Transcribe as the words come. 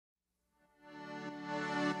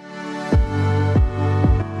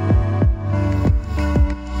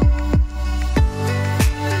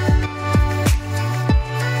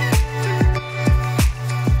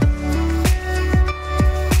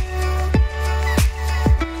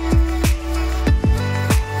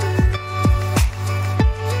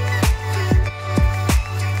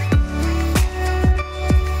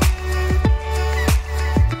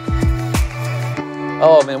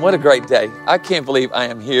man, what a great day. I can't believe I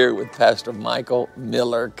am here with Pastor Michael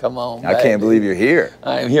Miller. Come on, I can't believe you're here.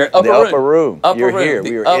 I am here. The upper room. You're here. The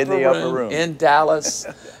We were in the upper room. in Dallas.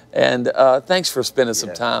 And thanks for spending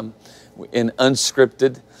some time in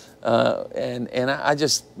Unscripted.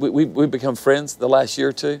 We've become friends the last year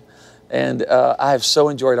or two. And I have so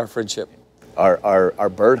enjoyed our friendship. Our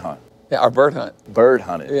bird hunt. Yeah, our bird hunt. Bird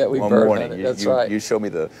hunted. Yeah, we one bird morning. hunted. That's right. You showed me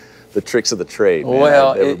the tricks of the trade. Man.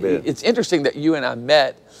 Well, I've never been. It's interesting that you and I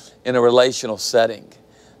met in a relational setting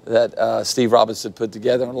that Steve Robinson put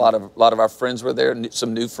together. And a lot of our friends were there,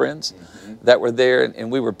 some new friends that were there,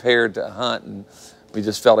 and we were paired to hunt, and we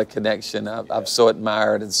just felt a connection. I've so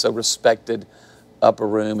admired and so respected Upper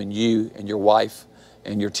Room and you and your wife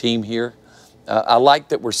and your team here. I like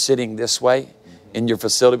that we're sitting this way in your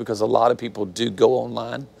facility because a lot of people do go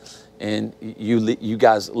online, and you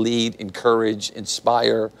guys lead, encourage,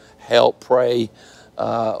 inspire, help, pray,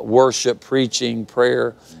 worship, preaching,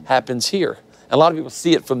 prayer happens here. And a lot of people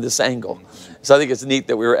see it from this angle. So I think it's neat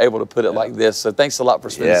that we were able to put it like this. So thanks a lot for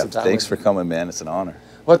spending some time thanks with for coming, man. It's an honor.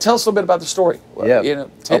 Well, tell us a little bit about the story.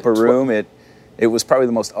 Upper Room, it was probably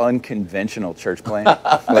the most unconventional church plant.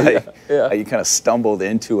 You kind of stumbled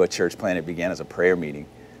into a church plant. It began as a prayer meeting.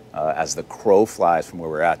 As the crow flies from where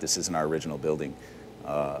we're at, this isn't our original building.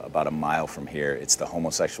 About a mile from here, it's the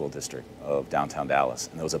homosexual district of downtown Dallas.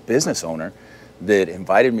 And there was a business owner that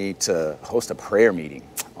invited me to host a prayer meeting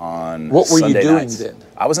on What were Sunday you doing nights. then?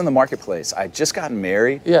 I was in the marketplace. I had just gotten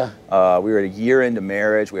married. Yeah. We were a year into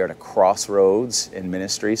marriage. We were at a crossroads in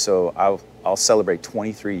ministry. So I'll celebrate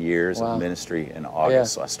 23 years of ministry in August. Yeah.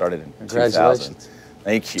 So I started in 2000. Congratulations.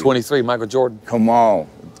 Thank you. 23, Michael Jordan. Come on,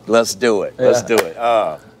 let's do it. Let's do it.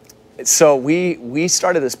 So we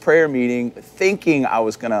started this prayer meeting thinking I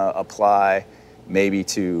was going to apply maybe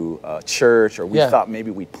to a church, or we thought maybe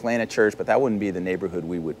we'd plant a church, but that wouldn't be the neighborhood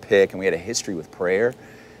we would pick. And we had a history with prayer.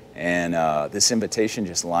 And this invitation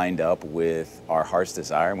just lined up with our heart's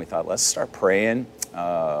desire. And we thought, let's start praying.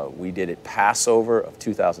 We did it Passover of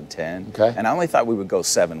 2010. Okay. And I only thought we would go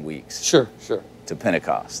 7 weeks. Sure. To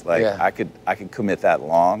Pentecost. I could commit that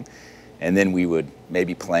long, and then we would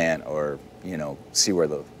maybe plant or see where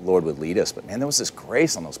the Lord would lead us. But man, there was this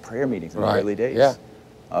grace on those prayer meetings in the early days.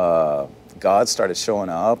 Yeah. God started showing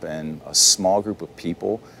up, and a small group of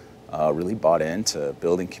people really bought into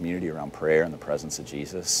building community around prayer and the presence of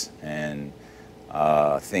Jesus, and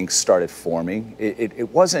things started forming. It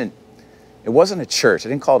wasn't a church. I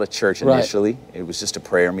didn't call it a church initially. It was just a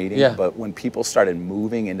prayer meeting. Yeah. But when people started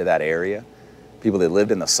moving into that area, people that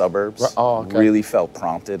lived in the suburbs really felt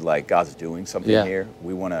prompted, like God's doing something here.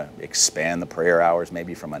 We want to expand the prayer hours,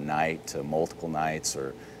 maybe from a night to multiple nights,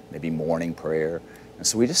 or maybe morning prayer. And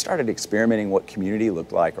so we just started experimenting what community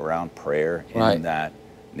looked like around prayer in that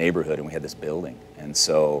neighborhood, and we had this building. And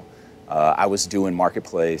so I was doing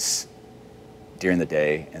marketplace during the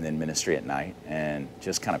day and then ministry at night, and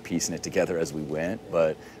just kind of piecing it together as we went.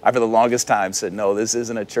 But I, for the longest time, said, no, this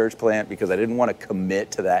isn't a church plant, because I didn't want to commit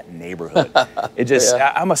to that neighborhood. It just,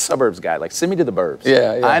 I'm a suburbs guy. Like, send me to the burbs.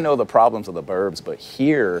 I know the problems of the burbs, but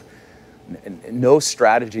here, no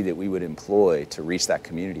strategy that we would employ to reach that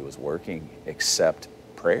community was working except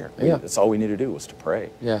prayer. That's all we needed to do, was to pray.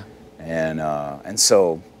 And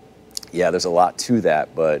so, there's a lot to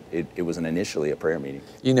that, but it was initially a prayer meeting.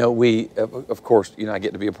 We, of course, I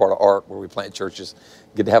get to be a part of ARC, where we plant churches,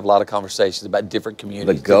 get to have a lot of conversations about different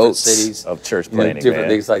communities, the goats different cities of church planting, different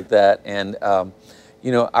things like that. And,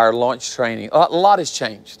 our launch training, a lot has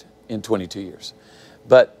changed in 22 years.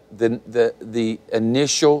 But the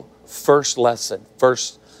initial first lesson,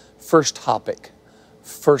 first topic,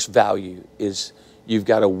 first value is you've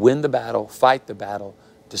got to win the battle, fight the battle,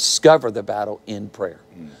 discover the battle in prayer.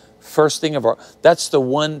 First thing that's the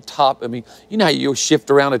one top. I mean, how you'll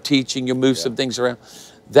shift around a teaching, you'll move some things around.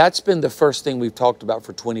 That's been the first thing we've talked about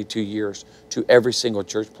for 22 years to every single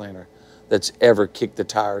church planter that's ever kicked the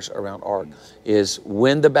tires around ARC, is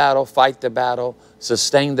win the battle, fight the battle,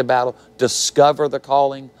 sustain the battle, discover the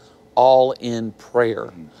calling, all in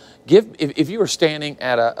prayer. If you were standing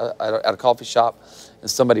at a coffee shop and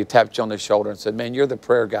somebody tapped you on the shoulder and said, man, you're the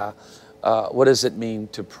prayer guy, what does it mean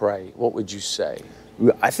to pray? What would you say?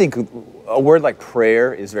 I think a word like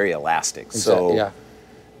prayer is very elastic. So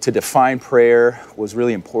to define prayer was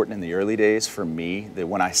really important in the early days for me, that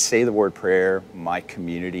when I say the word prayer, my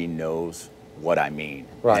community knows what I mean.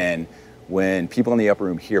 And when people in the upper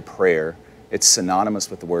room hear prayer, it's synonymous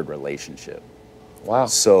with the word relationship. Wow.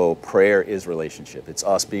 So prayer is relationship. It's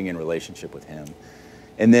us being in relationship with Him.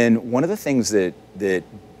 And then one of the things that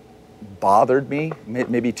bothered me,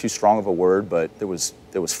 maybe too strong of a word, but there was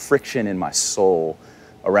friction in my soul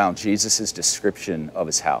around Jesus' description of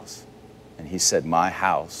His house. And he said, my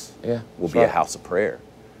house will be right. a house of prayer.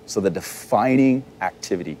 So the defining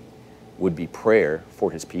activity would be prayer for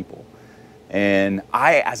his people. And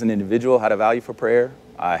I, as an individual, had a value for prayer.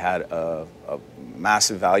 I had a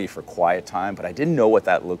massive value for quiet time, but I didn't know what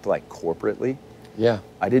that looked like corporately. Yeah.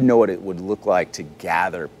 I didn't know what it would look like to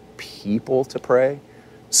gather people to pray.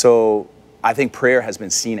 So I think prayer has been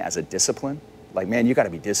seen as a discipline. Like, man, you got to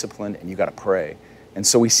be disciplined and you got to pray. And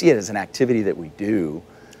so we see it as an activity that we do.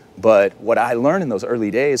 But what I learned in those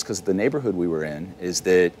early days, because of the neighborhood we were in, is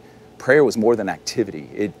that prayer was more than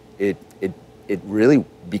activity. It really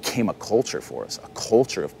became a culture for us, a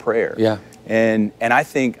culture of prayer. Yeah. And I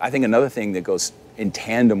think another thing that goes in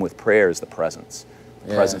tandem with prayer is the presence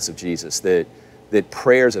of Jesus. That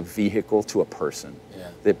prayer is a vehicle to a person. Yeah.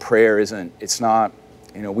 That prayer it's not,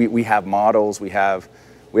 we have models, we have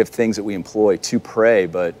things that we employ to pray,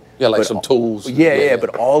 but some tools.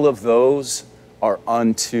 But all of those are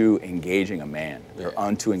unto engaging a man. They're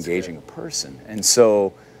unto engaging a person. And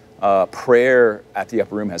so prayer at the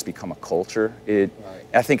Upper Room has become a culture.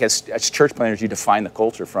 I think as church planners, you define the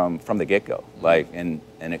culture from the get-go, like and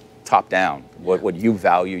it top down. What you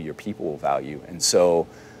value, your people will value. And so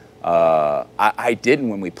I didn't,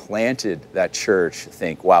 when we planted that church,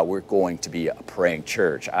 think, wow, we're going to be a praying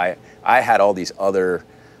church. I had all these other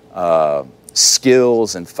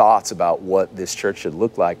skills and thoughts about what this church should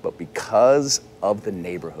look like, but because of the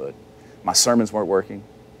neighborhood, my sermons weren't working.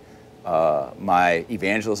 My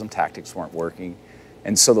evangelism tactics weren't working.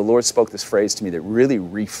 And so the Lord spoke this phrase to me that really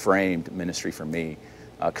reframed ministry for me,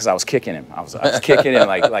 because I was kicking him. I was kicking him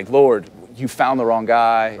like, Lord, you found the wrong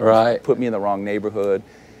guy. Right. Put me in the wrong neighborhood.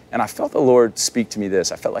 And I felt the Lord speak to me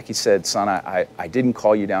this. I felt like he said, son, I didn't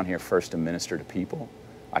call you down here first to minister to people.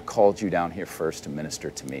 I called you down here first to minister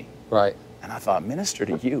to me. Right. And I thought, minister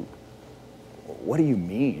to you? What do you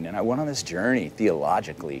mean? And I went on this journey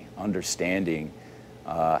theologically, understanding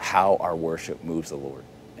how our worship moves the Lord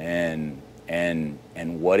and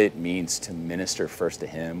what it means to minister first to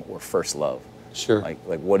him or first love. Sure. Like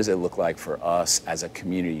what does it look like for us as a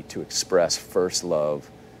community to express first love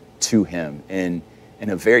to him in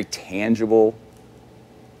a very tangible,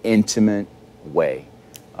 intimate way?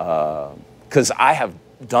 Because I have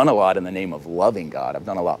done a lot in the name of loving God. I've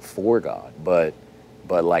done a lot for God, but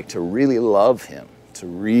like to really love him, to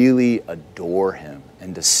really adore him,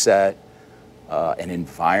 and to set an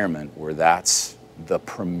environment where that's the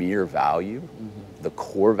premier value, the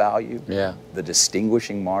core value, the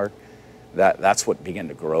distinguishing mark, that's what began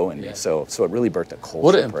to grow in me. So it really birthed a culture.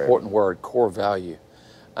 What an important word, core value.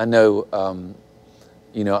 I know,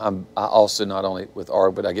 I also not only with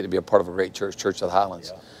ARG, but I get to be a part of a great church, Church of the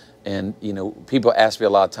Highlands. Yeah. And, people ask me a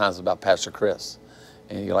lot of times about Pastor Chris.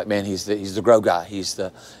 And you're like, man, he's the grow guy. He's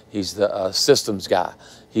the systems guy.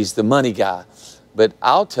 He's the money guy. But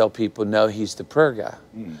I'll tell people, no, he's the prayer guy.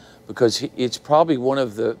 Because it's probably one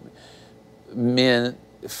of the men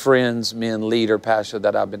leader, pastor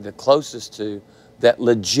that I've been the closest to that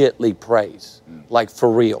legitly prays, like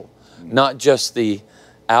for real. Not just the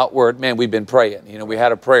outward, man, we've been praying. We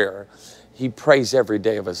had a prayer. He prays every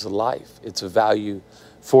day of his life. It's a value,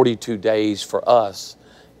 42 days for us,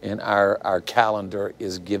 and our calendar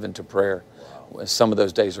is given to prayer. Wow. Some of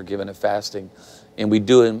those days are given to fasting. And we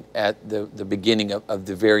do them at the beginning of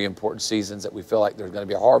the very important seasons that we feel like there's going to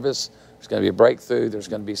be a harvest, there's going to be a breakthrough, there's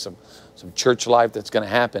going to be some church life that's going to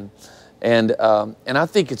happen. And I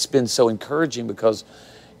think it's been so encouraging because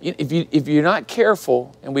if you're not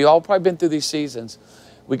careful, and we all probably been through these seasons,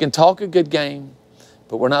 we can talk a good game,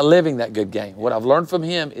 but we're not living that good game. What I've learned from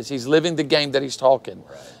him is he's living the game that he's talking.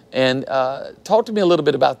 Right. And talk to me a little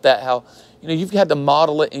bit about that, how you've had to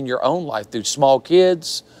model it in your own life through small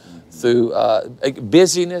kids, through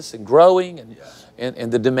busyness and growing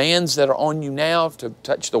and the demands that are on you now to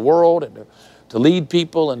touch the world and to lead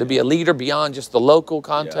people and to be a leader beyond just the local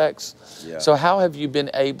context. Yeah. So how have you been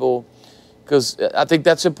able, because I think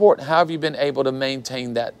that's important, how have you been able to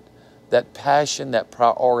maintain that passion, that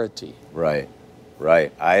priority? Right.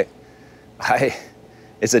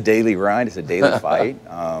 It's a daily grind, it's a daily fight.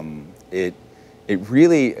 It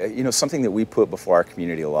really, something that we put before our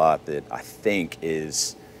community a lot that I think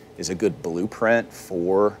is a good blueprint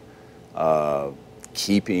for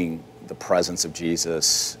keeping the presence of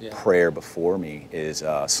Jesus, prayer before me is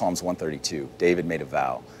Psalms 132. David made a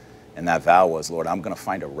vow, and that vow was, Lord, I'm going to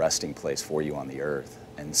find a resting place for you on the earth.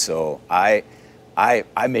 And so I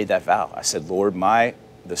made that vow. I said, Lord,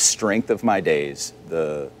 the strength of my days,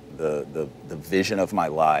 the vision of my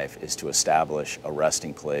life is to establish a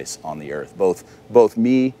resting place on the earth. Both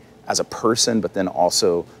me as a person, but then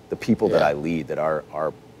also the people that I lead, that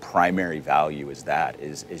our primary value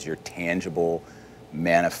is your tangible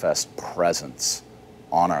manifest presence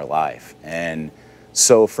on our life. And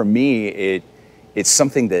so for me, it's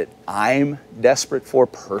something that I'm desperate for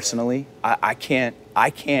personally. I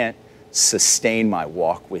can't sustain my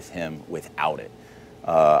walk with him without it.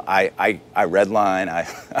 I redline,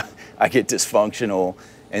 I get dysfunctional.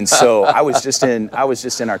 And so I was just in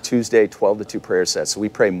our Tuesday 12 to 2 prayer sets. So we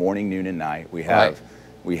pray morning, noon, and night. We have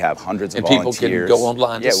hundreds of volunteers. And people can go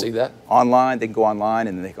online to see that? Online, they can go online,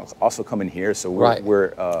 and then they can also come in here. So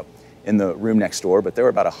we're in the room next door, but there were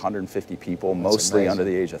about 150 people, mostly under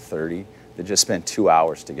the age of 30, that just spent 2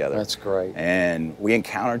 hours together. That's great. And we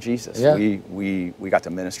encountered Jesus. Yeah. We got to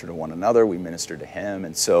minister to one another. We ministered to him.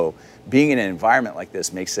 And so being in an environment like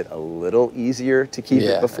this makes it a little easier to keep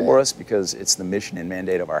it before us, because it's the mission and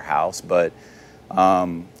mandate of our house. But,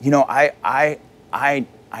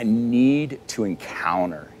 I need to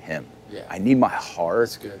encounter him. Yeah. I need my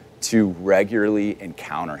heart to regularly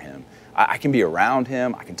encounter him. I can be around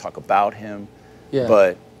him. I can talk about him. Yeah.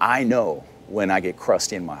 But I know when I get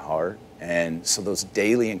crusty in my heart. And so those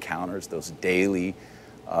daily encounters, those daily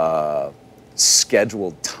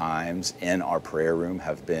scheduled times in our prayer room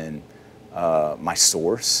have been my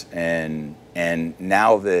source. And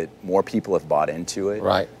now that more people have bought into it,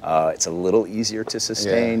 it's a little easier to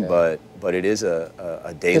sustain, but it is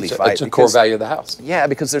a daily fight. It's a core value of the house. Yeah,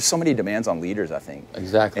 because there's so many demands on leaders, I think.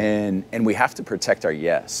 Exactly. And we have to protect our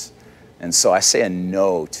yes. And so I say a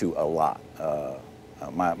no to a lot.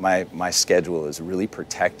 My schedule is really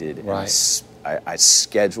protected. And I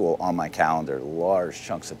schedule on my calendar large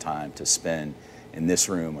chunks of time to spend in this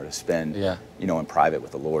room or to spend, in private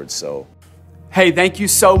with the Lord. So, hey, thank you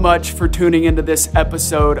so much for tuning into this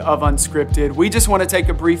episode of Unscripted. We just want to take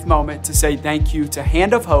a brief moment to say thank you to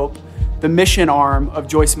Hand of Hope, the mission arm of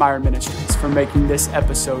Joyce Meyer Ministries, for making this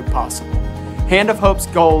episode possible. Hand of Hope's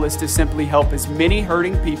goal is to simply help as many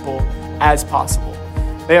hurting people as possible.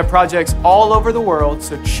 They have projects all over the world,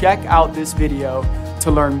 so check out this video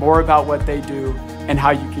to learn more about what they do and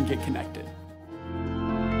how you can get connected.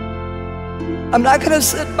 I'm not going to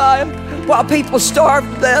sit by while people starve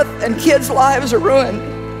to death and kids' lives are ruined.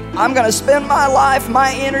 I'm going to spend my life,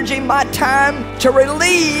 my energy, my time to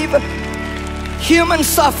relieve human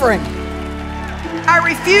suffering. I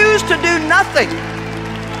refuse to do nothing.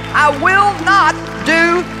 I will not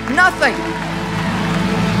do nothing.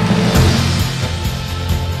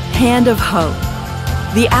 Hand of Hope,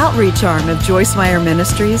 the outreach arm of Joyce Meyer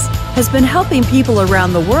Ministries, has been helping people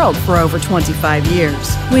around the world for over 25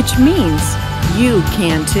 years, which means you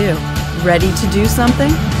can too. Ready to do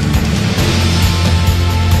something?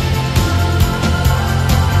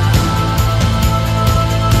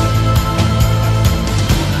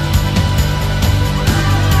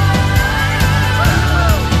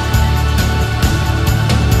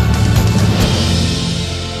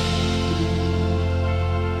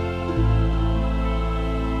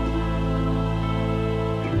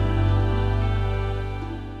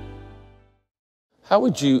 How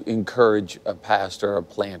would you encourage a pastor or a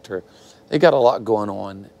planter? They got a lot going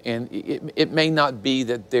on, and it may not be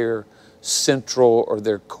that their central or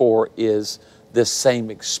their core is the same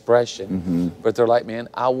expression, but they're like, man,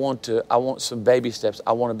 I want some baby steps.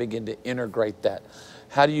 I want to begin to integrate that.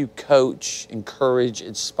 How do you coach, encourage,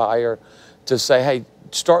 inspire to say, hey,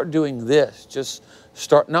 start doing this? Just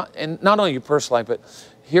start, not only your personal life, but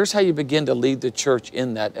here's how you begin to lead the church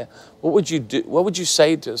in that. What would you do? What would you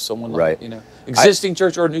say to someone like, existing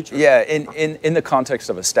church or a new church? Yeah, in the context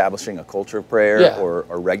of establishing a culture of prayer or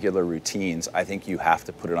regular routines, I think you have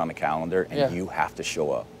to put it on a calendar and you have to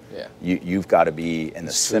show up. Yeah. You've got to be in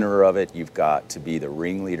the center of it. You've got to be the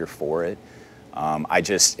ringleader for it.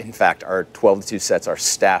 In fact, our 12 to 2 sets are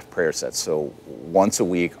staff prayer sets. So once a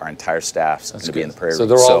week, our entire staff's going to be in the prayer room. So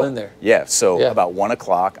they're all in there. Yeah. So about 1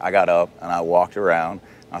 o'clock, I got up and I walked around.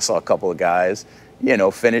 I saw a couple of guys,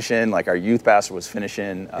 finishing, like our youth pastor was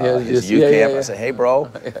finishing his youth camp. I said, hey, bro,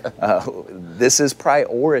 this is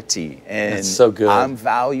priority. And that's so good. I'm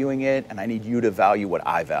valuing it, and I need you to value what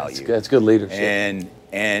I value. That's good leadership.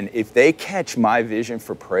 And if they catch my vision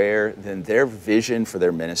for prayer, then their vision for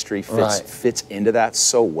their ministry fits into that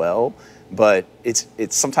so well. But it's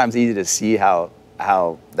sometimes easy to see how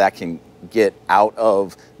that can get out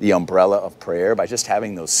of the umbrella of prayer by just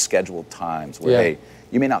having those scheduled times where, hey,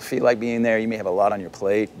 you may not feel like being there, you may have a lot on your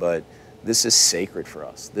plate, but this is sacred for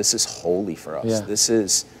us. This is holy for us. Yeah. This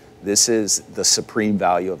is the supreme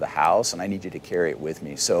value of the house, and I need you to carry it with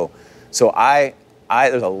me. So I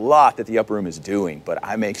there's a lot that the upper room is doing, but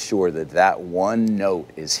I make sure that one note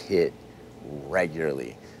is hit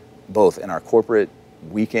regularly, both in our corporate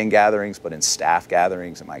weekend gatherings, but in staff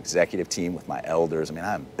gatherings and my executive team with my elders. I mean,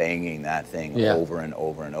 I'm banging that thing over and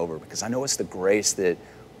over and over because I know it's the grace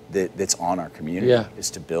that's on our community is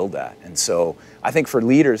to build that. And so I think for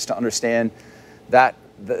leaders to understand that,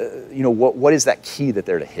 what is that key that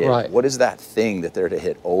they're to hit? Right. What is that thing that they're to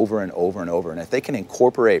hit over and over and over? And if they can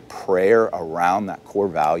incorporate prayer around that core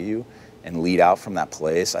value and lead out from that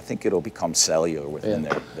place, I think it'll become cellular within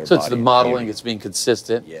their So body. it's the modeling, it's being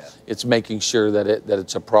consistent. Yeah. It's making sure that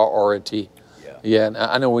it's a priority. Yeah. And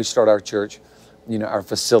I know when we started our church, our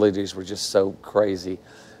facilities were just so crazy.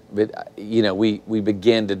 But, we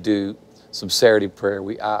began to do some Saturday prayer.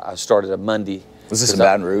 I started a Monday. Was this in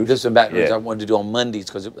Baton Rouge? This was in Baton Rouge. I wanted to do on Mondays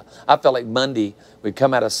because I felt like Monday, we'd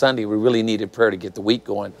come out of Sunday, we really needed prayer to get the week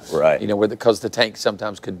going. Right. Because the tank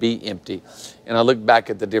sometimes could be empty. And I look back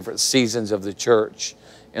at the different seasons of the church,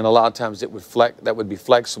 and a lot of times that would be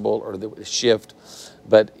flexible or that would shift.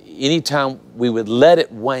 But anytime we would let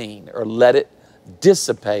it wane or let it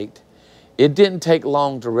dissipate, it didn't take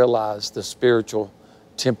long to realize the spiritual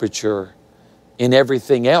temperature in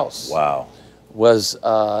everything else was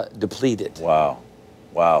depleted. Wow.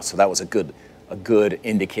 So that was a good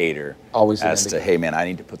indicator to, hey man, I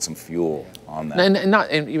need to put some fuel on that.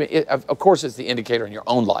 And of course it's the indicator in your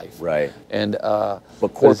own life. Right. And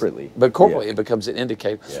but corporately. It becomes an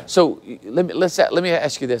indicator. Yeah. So let me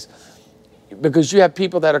ask you this. Because you have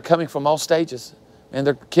people that are coming from all stages, and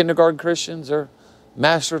they're kindergarten Christians or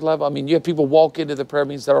master's level. I mean, you have people walk into the prayer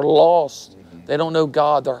meetings that are lost. They don't know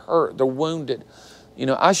God. They're hurt. They're wounded.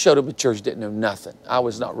 I showed up at church, didn't know nothing. I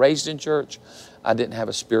was not raised in church. I didn't have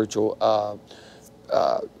a spiritual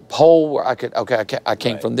pole where I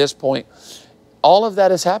came from this point. All of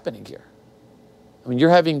that is happening here. I mean, you're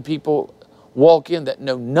having people walk in that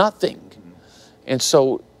know nothing. And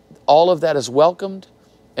so all of that is welcomed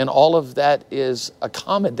and all of that is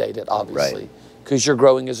accommodated, obviously, because you're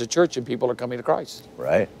growing as a church and people are coming to Christ.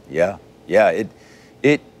 Right. Yeah.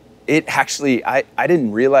 It actually, I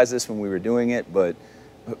didn't realize this when we were doing it, but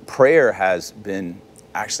prayer has been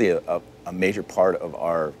actually a major part of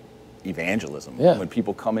our evangelism. Yeah. When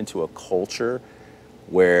people come into a culture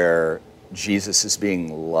where Jesus is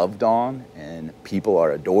being loved on and people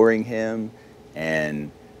are adoring him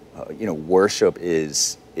and, worship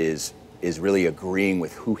is really agreeing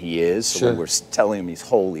with who he is. So when we're telling him he's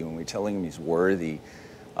holy, when we're telling him he's worthy,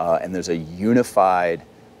 and there's a unified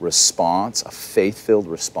response, a faith-filled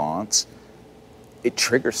response, it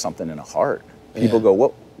triggers something in a heart. People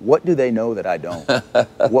go, what do they know that I don't?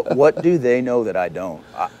 what do they know that I don't?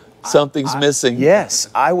 Something's missing. Yes,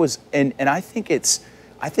 and I think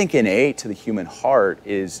innate to the human heart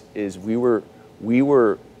is we're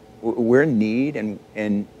in need,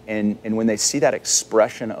 and when they see that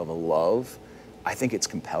expression of a love, I think it's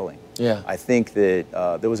compelling. Yeah. I think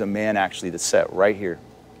that there was a man actually that sat right here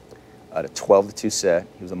at a 12-2 set.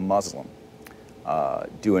 He was a Muslim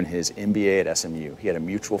doing his MBA at SMU. He had a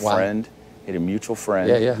mutual friend.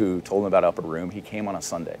 Who told him about Upper Room. He came on a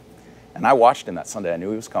Sunday, and I watched him that Sunday. I knew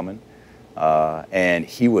he was coming, and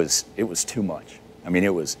it was too much. I mean,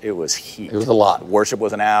 it was heat. It was a lot. Worship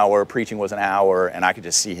was an hour, preaching was an hour, and I could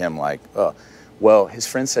just see him like, well, his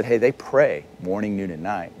friend said, hey, they pray morning, noon, and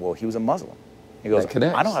night. Well, he was a Muslim. He goes,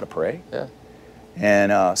 I know how to pray. Yeah.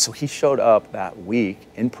 And so he showed up that week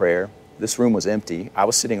in prayer. This room was empty. I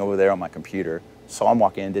was sitting over there on my computer, saw him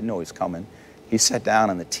walk in, didn't know he was coming. He sat down,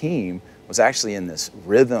 and the team was actually in this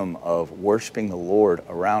rhythm of worshiping the Lord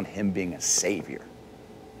around him being a savior.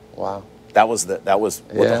 Wow. That was what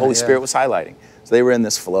the Holy Spirit was highlighting. So they were in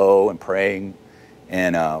this flow and praying.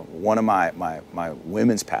 And one of my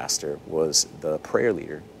women's pastor was the prayer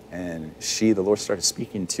leader. And the Lord started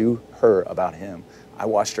speaking to her about him. I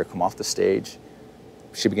watched her come off the stage.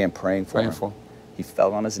 She began praying for him. He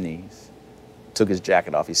fell on his knees, took his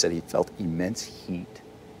jacket off. He said he felt immense heat.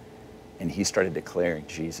 And he started declaring,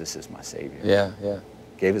 Jesus is my Savior. Yeah.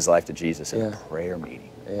 Gave his life to Jesus in a prayer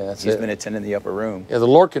meeting. Yeah, He's been attending the Upper Room. Yeah, the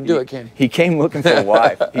Lord can do it, can't he? He came looking for a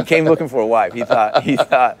wife. He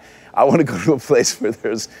thought, I want to go to a place where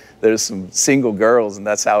there's some single girls, and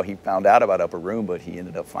that's how he found out about Upper Room, but he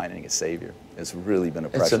ended up finding a Savior. It's really been a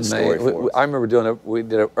precious story for us. I remember we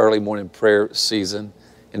did an early morning prayer season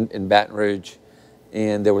in Baton Rouge,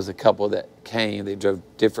 and there was a couple that came. They drove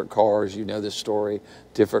different cars, you know this story,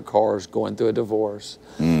 different cars going through a divorce.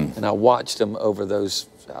 And I watched them over those,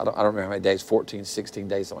 I don't remember how many days, 14, 16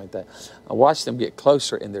 days, something like that. I watched them get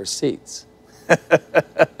closer in their seats.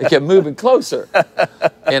 They kept moving closer.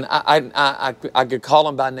 And I could call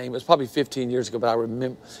them by name. It was probably 15 years ago, but I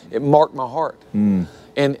remember, it marked my heart. And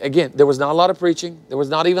again, there was not a lot of preaching. There was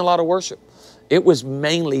not even a lot of worship. It was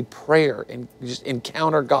mainly prayer and just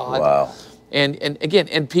encounter God. Wow. And again,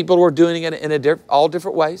 and people were doing it in all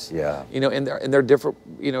different ways. Yeah. You know, in their different,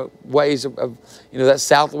 you know, ways of you know, that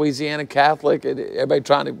South Louisiana Catholic, and everybody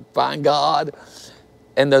trying to find God.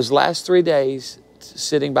 And those last 3 days,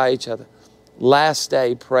 sitting by each other, last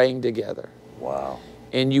day praying together. Wow.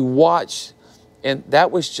 And you watch, and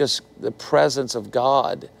that was just the presence of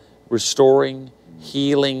God restoring,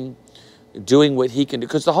 healing, doing what he can do.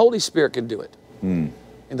 Because the Holy Spirit can do it. And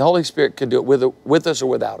the Holy Spirit can do it with us or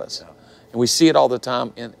without us. And we see it all the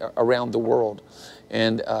time around the world.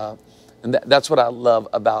 And that's what I love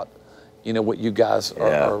about, you know, what you guys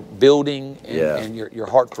are building and your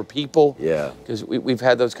heart for people. Yeah. Because we've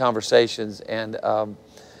had those conversations. And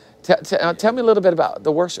tell me a little bit about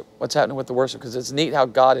the worship. What's happening with the worship? Because it's neat how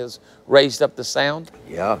God has raised up the sound.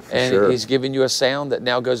 Yeah, for and sure. he's given you a sound that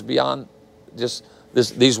now goes beyond just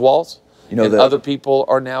these walls. You know, and other people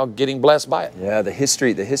are now getting blessed by it. Yeah, the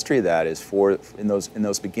history of that is in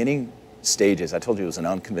those beginning stages. I told you it was an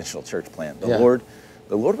unconventional church plant. The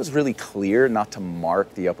Lord was really clear not to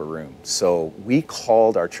mark the upper room. So we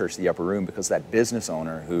called our church the upper room because that business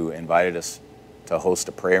owner who invited us to host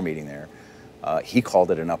a prayer meeting there, he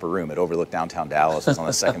called it an upper room. It overlooked downtown Dallas. It was on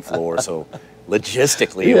the second floor. So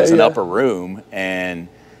logistically, it was an upper room, and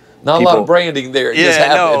not a lot of branding there.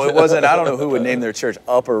 No, it wasn't. I don't know who would name their church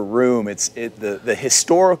Upper Room. The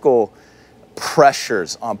historical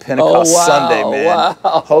pressures on Pentecost Sunday, man. Wow.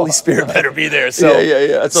 Holy Spirit better be there.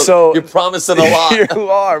 So, So you're promising a lot. You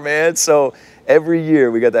are, man. So every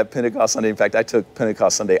year we got that Pentecost Sunday. In fact, I took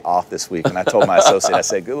Pentecost Sunday off this week, and I told my associate, I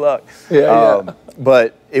said, good luck.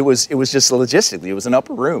 But it was just logistically, it was an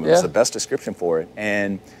upper room. It was the best description for it.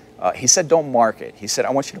 And he said, don't mark it. He said,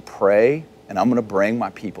 I want you to pray, and I'm going to bring my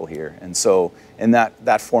people here. And so in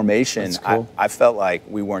that formation, cool. I felt like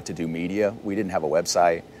we weren't to do media. We didn't have a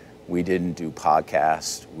website. We didn't do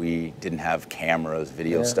podcasts. We didn't have cameras,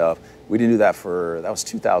 video stuff. We didn't do that that was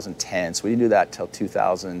 2010. So we didn't do that till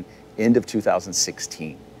end of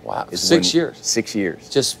 2016. Wow, 6 years. 6 years.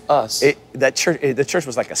 Just us. The church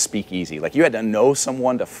was like a speakeasy. Like you had to know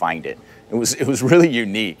someone to find it. It was really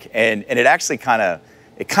unique, and it actually kind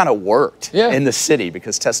of worked in the city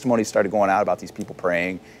because testimonies started going out about these people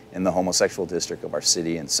praying in the homosexual district of our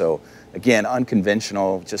city. And so, again,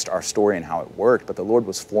 unconventional, just our story and how it worked, but the Lord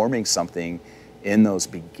was forming something in those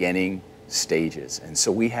beginning stages. And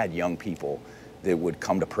so we had young people that would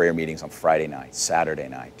come to prayer meetings on Friday night, Saturday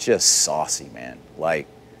night, just saucy, man,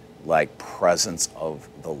 like presence of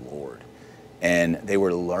the Lord. And they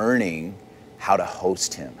were learning how to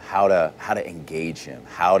host him, how to engage him,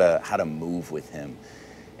 how to move with him.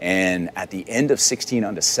 And at the end of 16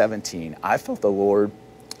 onto 17, I felt the Lord,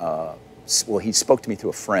 he spoke to me through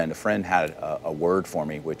a friend. A friend had a word for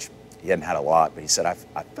me, which he hadn't had a lot, but he said,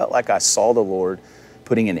 I felt like I saw the Lord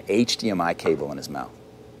putting an HDMI cable in his mouth.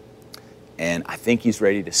 And I think he's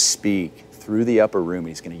ready to speak through the upper room, and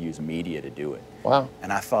he's going to use media to do it. Wow.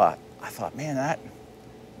 And I thought, man,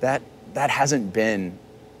 that hasn't been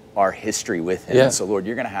our history with him. Yeah. So Lord,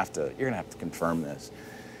 you're going to have to confirm this.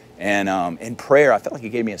 And in prayer, I felt like he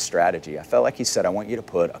gave me a strategy. I felt like he said, I want you to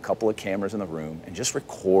put a couple of cameras in the room and just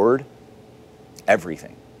record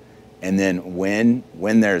everything. And then when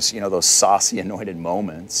there's, those saucy anointed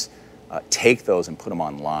moments, take those and put them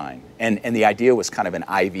online. And the idea was kind of an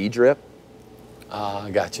IV drip.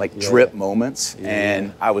 I got you. Like drip moments. Yeah.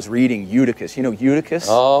 And I was reading Eutychus. You know Eutychus?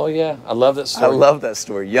 Oh, yeah. I love that story. I love that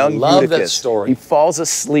story. Young Eutychus. I love that story. He falls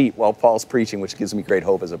asleep while Paul's preaching, which gives me great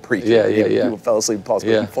hope as a preacher. He fell asleep.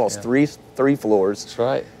 He falls three floors. That's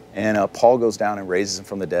right. And Paul goes down and raises him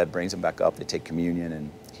from the dead, brings him back up. They take communion,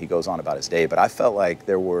 and he goes on about his day. But I felt like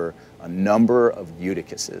there were a number of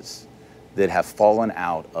Eutychuses that have fallen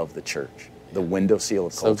out of the church, the window seal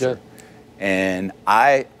of culture. So good. And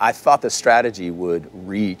I thought the strategy would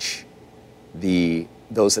reach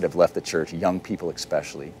those that have left the church, young people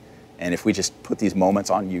especially. And if we just put these moments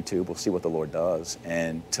on YouTube, we'll see what the Lord does.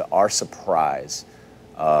 And to our surprise,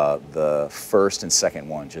 the first and second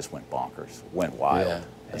one just went bonkers, went wild. Yeah,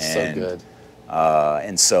 that's so good.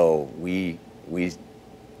 And so we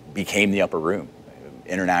became the upper room.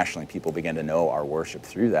 Internationally, people began to know our worship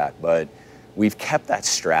through that. But we've kept that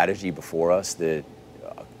strategy before us that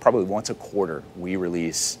probably once a quarter, we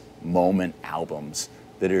release moment albums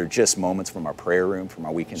that are just moments from our prayer room, from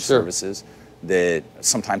our weekend services, that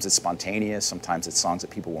sometimes it's spontaneous, sometimes it's songs that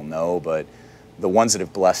people will know, but the ones that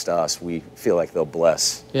have blessed us, we feel like they'll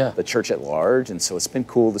bless the church at large. And so it's been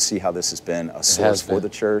cool to see how this has been a source for the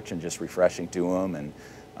church and just refreshing to them and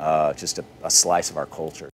just a slice of our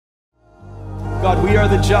culture. God, we are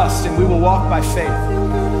the just and we will walk by faith.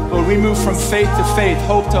 Lord, we move from faith to faith,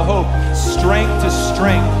 hope to hope, strength to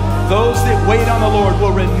strength, Those that wait on the Lord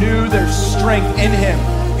will renew their strength in him.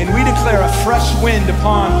 And we declare a fresh wind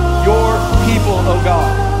upon your people, oh God.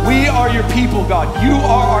 We are your people, God. You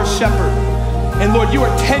are our shepherd. And Lord, you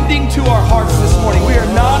are tending to our hearts this morning. We are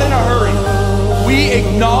not in a hurry. We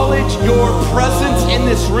acknowledge your presence in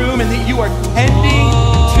this room and that you are tending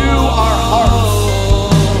to our hearts.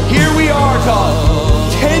 Here we are, God.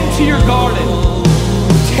 Tend to your garden.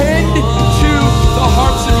 Tend to the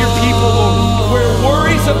hearts of your people, Lord. Where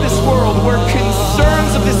worries of this world, where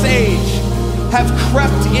concerns of this age have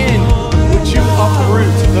crept in, would you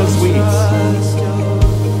uproot those weeds?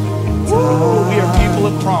 Woo, we are people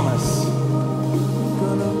of promise.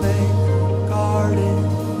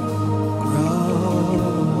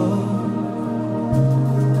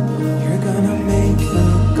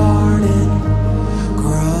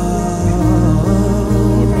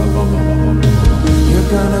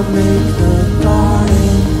 Make the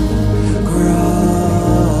garden grow.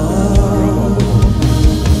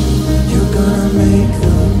 You're gonna make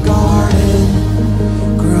the garden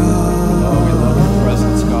grow. Oh, we love your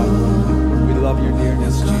presence, God. We love your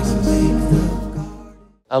nearness, Jesus.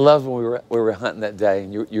 I love when we were hunting that day,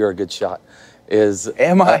 and you're a good shot.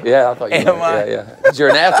 Am I? Yeah, I thought you were. Am I? Yeah. 'Cause you're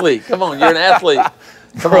an athlete. Come on, you're an athlete.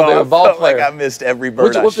 Come Bro, on, you're a ball player. Like I missed every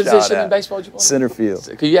bird I what shot position at. in baseball did you play? Center field.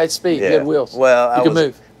 Because you had speed, you had wheels. Well, you could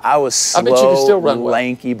move. I was slow, I bet you could still run well.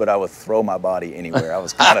 lanky, but I would throw my body anywhere. I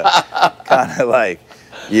was kind of like,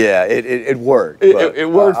 yeah, it worked. But it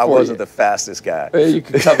worked for I wasn't you. the fastest guy. You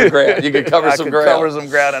could cover ground. You could cover some ground. I could cover some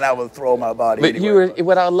ground, and I would throw my body But anywhere.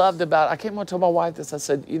 what I loved about, I came on to tell my wife this. I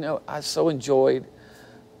said, I so enjoyed,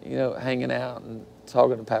 hanging out and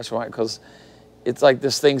talking to Pastor Mike, because it's like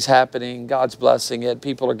this thing's happening. God's blessing it.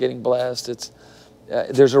 People are getting blessed.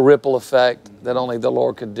 There's a ripple effect that only the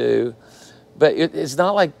Lord could do. But it's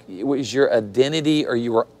not like it was your identity or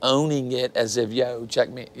you were owning it as if, check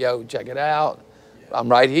it out. Yeah. I'm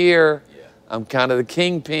right here. Yeah. I'm kind of the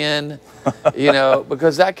kingpin,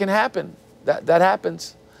 because that can happen. That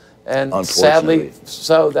happens. And sadly,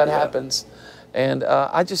 so that happens. And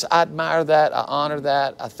I admire that. I honor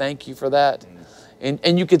that. I thank you for that.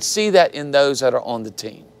 And you could see that in those that are on the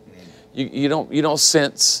team. You don't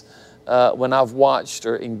sense when I've watched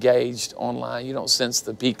or engaged online, you don't sense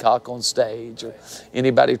the peacock on stage or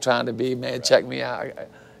anybody trying to be, man, check me out.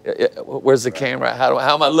 Where's the camera? How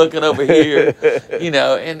am I looking over here?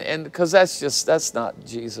 And because that's not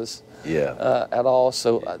Jesus. At all.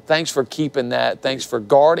 So thanks for keeping that. Thanks for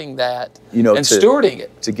guarding that and stewarding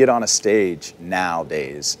it. To get on a stage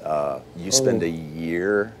nowadays, you spend a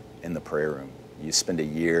year in the prayer room. You spend a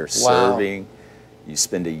year serving. You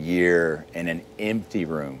spend a year in an empty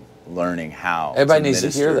room learning how to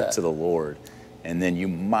minister to the Lord. And then you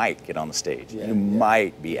might get on the stage. You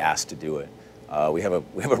might be asked to do it. We have a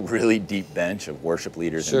really deep bench of worship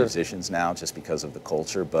leaders and musicians now just because of the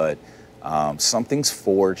culture. But something's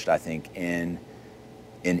forged, I think, in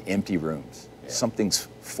empty rooms. Something's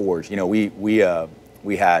forged. We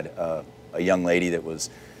had a young lady that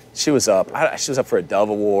she was up for a Dove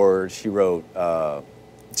Award. She wrote,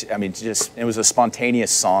 it was a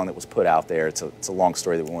spontaneous song that was put out there. It's a long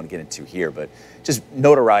story that we won't get into here, but just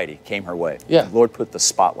notoriety came her way. Yeah. The Lord put the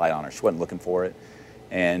spotlight on her. She wasn't looking for it.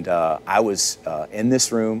 And I was in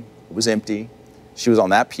this room. It was empty. She was on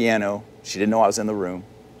that piano. She didn't know I was in the room.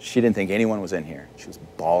 She didn't think anyone was in here. She was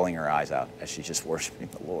bawling her eyes out as she's just worshiping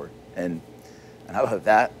the Lord. And I thought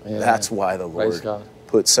that's why the Lord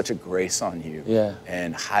put such a grace on you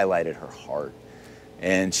and highlighted her heart.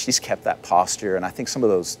 And she's kept that posture. And I think some of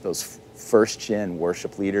those first-gen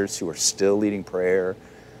worship leaders who are still leading prayer,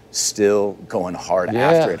 still going hard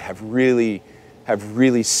after it, have really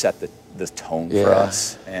set the tone for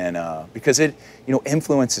us. And because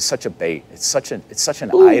influence is such a bait. It's such an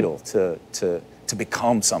idol to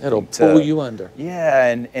become something. It'll pull you under. Yeah,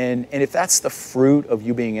 and if that's the fruit of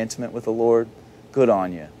you being intimate with the Lord, good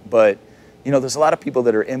on you. But there's a lot of people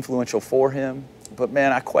that are influential for Him, but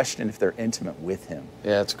man, I question if they're intimate with Him.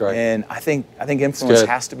 Yeah, that's great. And I think influence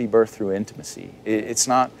has to be birthed through intimacy. It's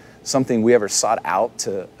not something we ever sought out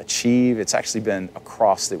to achieve. It's actually been a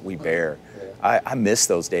cross that we bear. I miss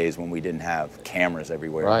those days when we didn't have cameras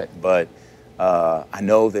everywhere. Right. But I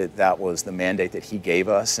know that was the mandate that He gave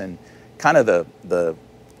us, and kind of the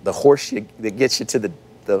horse that gets you to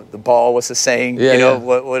the ball. What's the saying? Yeah,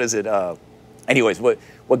 what is it? Anyways, what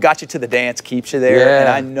got you to the dance keeps you there. Yeah. And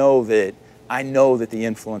I know that the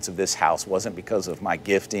influence of this house wasn't because of my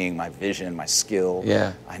gifting, my vision, my skill.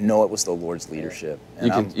 Yeah. I know it was the Lord's leadership.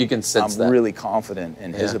 And you can sense that. I'm really confident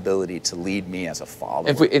in His ability to lead me as a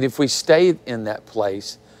follower. If we stay in that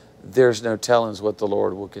place, there's no telling what the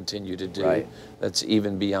Lord will continue to do. Right. That's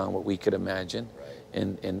even beyond what we could imagine.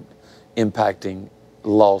 in impacting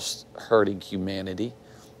lost, hurting humanity,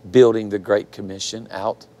 building the Great Commission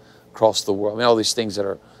out across the world. I mean, all these things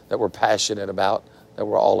that we're passionate about, that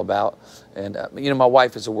we're all about. And, my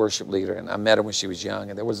wife is a worship leader, and I met her when she was young,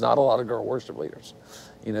 and there was not a lot of girl worship leaders.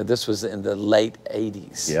 This was in the late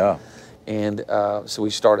 80s. Yeah. And so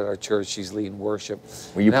we started our church. She's leading worship.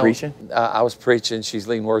 Were you preaching? I was preaching. She's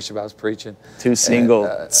leading worship. I was preaching. Two single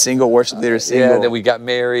worship leaders. Single. Yeah. And then we got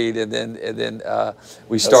married, and then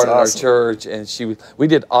we started our church. And we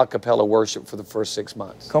did a cappella worship for the first 6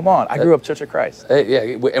 months. Come on, I grew up Church of Christ. I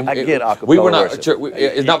get a cappella we were not. worship.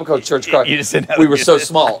 It's not because of Church of Christ. You just didn't have we were so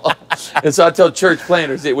small, and so I tell church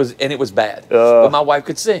planners it was bad. But my wife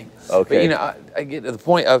could sing. Okay. But, I get to the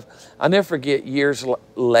point of, I'll never forget years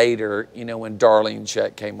later, when Darlene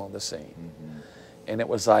Chet came on the scene. Mm-hmm. And it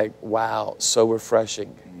was like, wow, so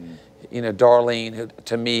refreshing. Mm-hmm. Darlene, who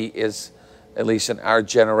to me is, at least in our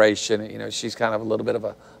generation, she's kind of a little bit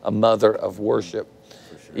of a mother of worship.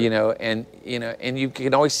 For sure. And you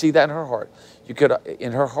can always see that in her heart.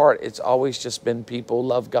 In her heart, it's always just been people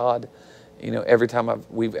love God. Every time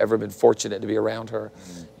we've ever been fortunate to be around her,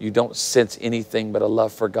 you don't sense anything but a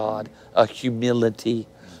love for God, a humility,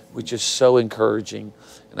 which is so encouraging.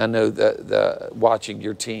 And I know that watching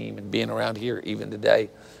your team and being around here even today,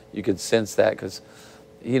 you can sense that because,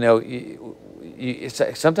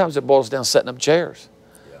 sometimes it boils down to setting up chairs.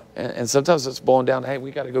 Yeah. And sometimes it's boiling down to, hey, we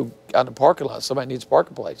got to go out in the parking lot. Somebody needs a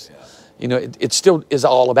parking place. Yeah. It still is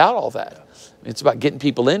all about all that. Yeah. It's about getting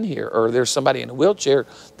people in here, or there's somebody in a wheelchair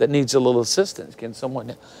that needs a little assistance. Can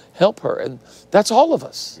someone help her? And that's all of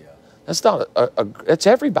us. Yeah. That's not that's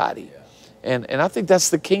everybody. Yeah. And I think that's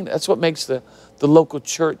the kingdom. That's what makes the local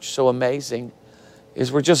church so amazing,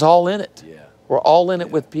 is we're just all in it. Yeah. We're all in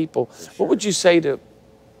it with people. Sure. What would you say to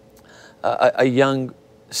a young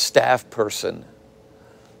staff person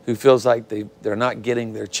who feels like they're not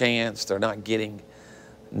getting their chance, they're not getting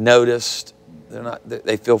noticed,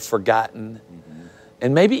 they feel forgotten,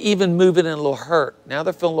 and maybe even moving in a little hurt. Now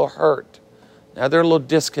they're feeling a little hurt. Now they're a little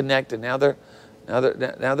disconnected. Now they're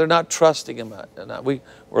not trusting Him.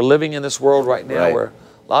 We're living in this world right now where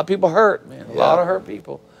a lot of people hurt, man. A lot of hurt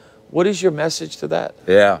people. What is your message to that?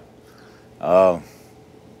 Yeah. Don't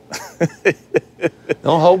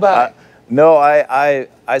hold back. No, I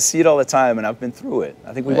see it all the time, and I've been through it.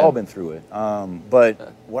 I think we've all been through it.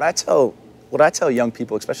 But what I tell young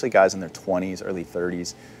people, especially guys in their 20s, early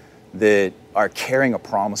 30s, that are carrying a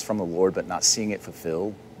promise from the Lord but not seeing it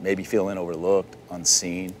fulfilled, maybe feeling overlooked,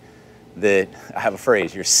 unseen, that I have a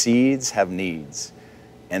phrase: your seeds have needs,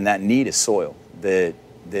 and that need is soil. That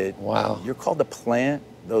you're called to plant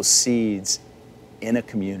those seeds in a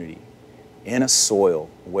community, in a soil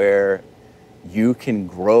where you can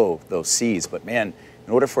grow those seeds. But man,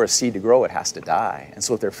 in order for a seed to grow, it has to die. And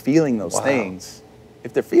so if they're feeling those things,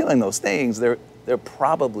 they're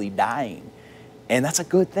probably dying. And that's a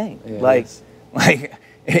good thing. Yeah, like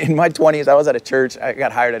in my 20s, I was at a church. I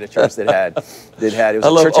got hired at a church that had it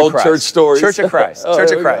was a Church of Christ. Church stories. Church of Christ.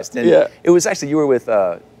 Church of Christ. And it was actually, you were with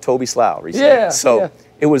Toby Slough recently. Yeah. So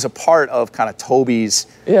it was a part of kind of Toby's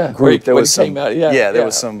group. There was some there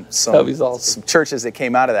was some churches that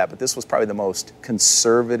came out of that, but this was probably the most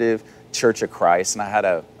conservative Church of Christ. And I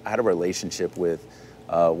had a relationship with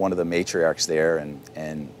one of the matriarchs there,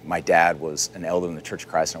 and my dad was an elder in the Church of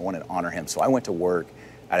Christ, and I wanted to honor him. So I went to work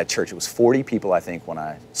at a church. It was 40 people, I think, when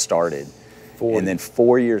I started. 40. And then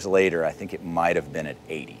 4 years later, I think it might have been at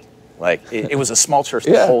 80. Like, it was a small church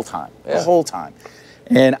the whole time. The whole time.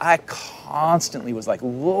 And I constantly was like,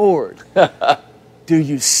 Lord, do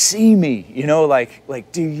you see me?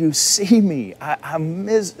 Like, do you see me?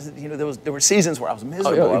 There were seasons where I was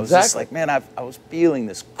miserable. Exactly. I was just like, man, I was feeling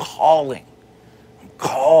this calling.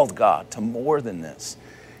 Called, God, to more than this.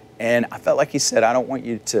 And I felt like He said, I don't want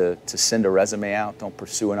you to send a resume out. Don't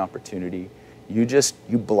pursue an opportunity. You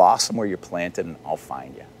blossom where you're planted, and I'll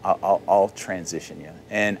find you. I'll transition you.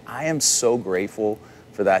 And I am so grateful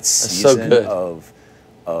for that season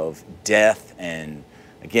of death. And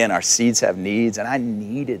again, our seeds have needs, and I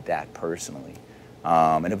needed that personally.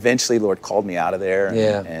 And eventually, Lord called me out of there,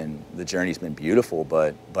 and the journey's been beautiful.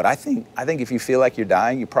 But I think if you feel like you're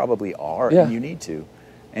dying, you probably are, and you need to.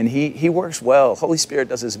 And He works well. Holy Spirit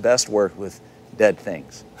does His best work with dead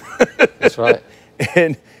things. That's right.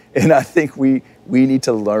 And I think we need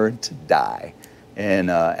to learn to die.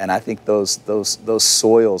 And I think those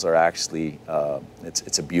soils are actually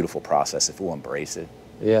it's a beautiful process if we'll embrace it.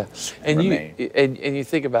 Yeah, and you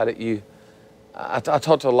think about it. I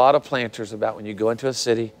talk to a lot of planters about when you go into a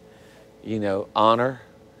city, honor.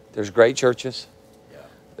 There's great churches.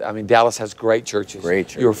 Yeah. I mean, Dallas has great churches. Great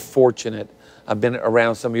churches. You're fortunate. I've been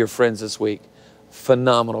around some of your friends this week.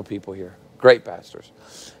 phenomenal people here, great pastors.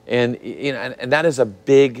 And, you know, and that is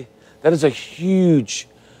a huge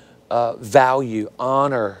value,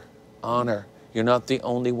 honor. You're not the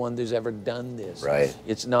only one who's ever done this. Right.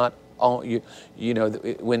 It's not all, you know,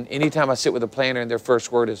 anytime I sit with a planner and their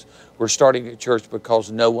first word is, we're starting a church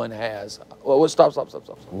because no one has. Well, stop.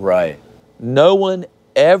 Right. No one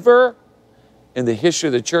ever in the history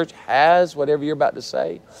of the church has whatever you're about to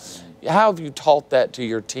say. How have you taught that to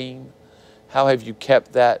your team? How have you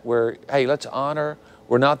kept that where, hey, let's honor,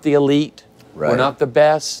 we're not the elite, right. We're not the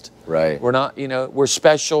best, right. We're not, you know, we're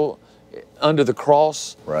special under the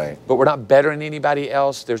cross, right. But we're not better than anybody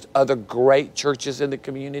else. There's other great churches in the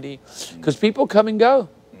community because people come and go.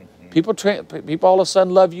 People all of a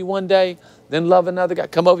sudden love you one day, then love another guy.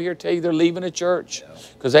 Come over here, tell you they're leaving a church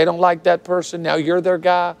because they don't like that person. Now you're their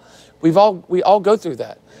guy. We all go through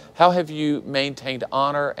that. How have you maintained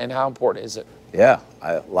honor, and how important is it? Yeah,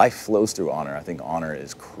 life flows through honor. I think honor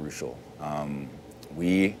is crucial.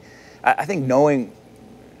 I think knowing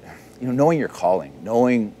your calling,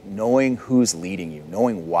 knowing who's leading you,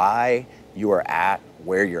 knowing why you are at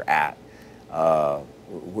where you're at.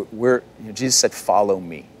 Jesus said, "Follow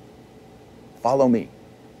me,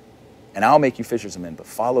 and I'll make you fishers of men." But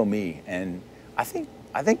follow me, and I think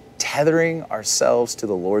tethering ourselves to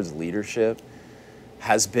the Lord's leadership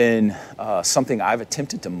has been something I've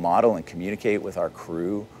attempted to model and communicate with our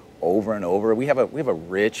crew over and over. We have a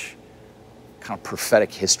rich kind of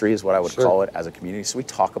prophetic history is what I would call it as a community. So we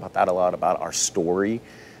talk about that a lot, about our story.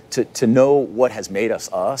 To know what has made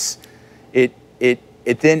us us, it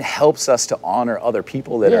then helps us to honor other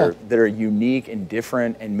people that are unique and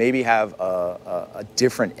different and maybe have a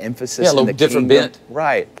different emphasis in the different kingdom. bent.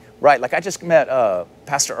 Right. Like I just met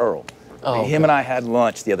Pastor Earl. Him and I had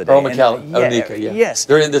lunch the other day. Earl McCallum, Onika, Yes.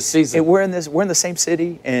 They're in this season. We're in the same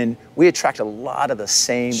city, and we attract a lot of the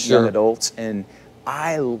same young adults, and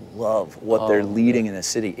I love what they're leading in the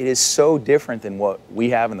city. It is so different than what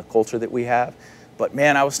we have and the culture that we have. But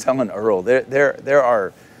man, I was telling Earl,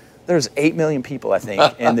 there's 8 million people, I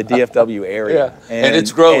think, in the DFW area. And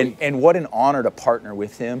it's growing. And what an honor to partner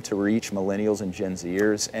with him to reach millennials and Gen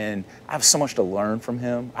Zers. And I have so much to learn from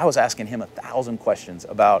him. I was asking him 1,000 questions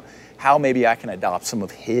about how maybe I can adopt some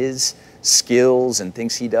of his skills and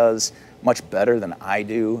things he does much better than I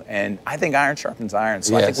do. And I think iron sharpens iron.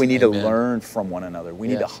 So I think we need to learn from one another. We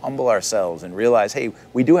need to humble ourselves and realize, hey,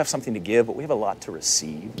 we do have something to give, but we have a lot to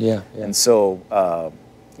receive. And so,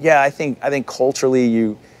 I think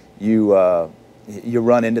culturally you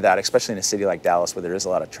run into that, especially in a city like Dallas where there is a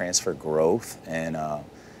lot of transfer growth.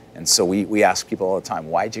 And so we ask people all the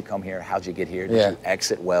time, why'd you come here? How'd you get here? Did you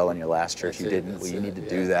exit well in your last church? You didn't? Well, you need to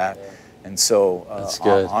do that. And so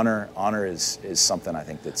honor is something I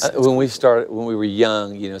think that's when we were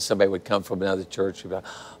young, you know, somebody would come from another church, we'd be like,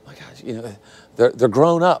 oh my gosh, you know, they're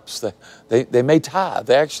grown-ups. They may tithe.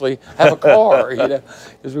 They actually have a car, you know,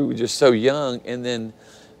 because we were just so young. And then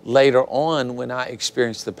later on, when I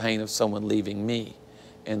experienced the pain of someone leaving me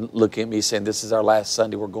and looking at me saying, this is our last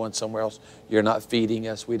Sunday, we're going somewhere else, you're not feeding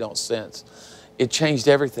us, we don't sense. It changed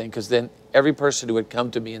everything, because then every person who would come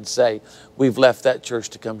to me and say, we've left that church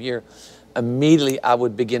to come here, immediately I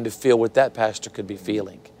would begin to feel what that pastor could be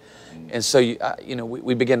feeling. And so,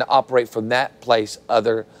 we begin to operate from that place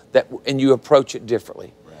and you approach it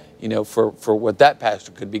differently, you know, for what that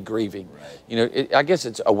pastor could be grieving. You know, I guess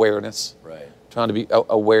it's awareness. Trying to be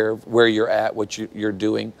aware of where you're at, what you're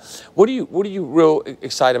doing. What are you real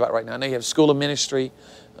excited about right now? I know you have School of Ministry,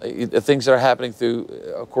 the things that are happening through,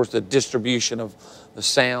 of course, the distribution of the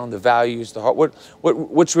sound, the values, the heart.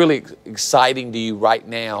 What's really exciting to you right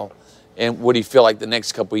now, and what do you feel like the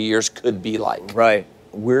next couple of years could be like? Right.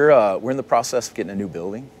 We're in the process of getting a new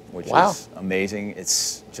building, which is amazing.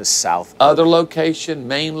 It's just south. Other location,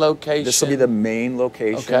 main location. This will be the main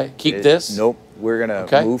location. Okay. Keep this? Nope. We're gonna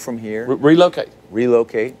move from here.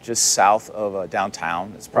 Relocate just south of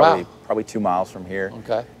downtown. It's probably 2 miles from here.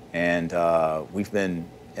 Okay. And we've been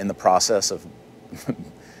in the process of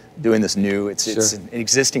doing this new. It's an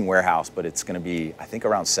existing warehouse, but it's going to be, I think,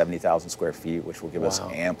 around 70,000 square feet, which will give us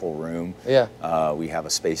ample room. We have a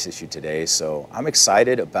space issue today, so I'm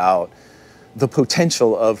excited about the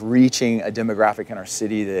potential of reaching a demographic in our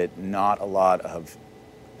city that not a lot of,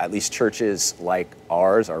 at least churches like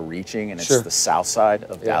ours, are reaching, and it's the south side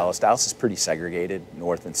of Dallas. Dallas is pretty segregated,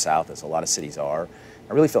 north and south, as a lot of cities are.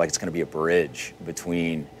 I really feel like it's going to be a bridge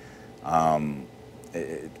between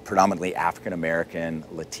predominantly African American,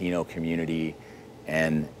 Latino community,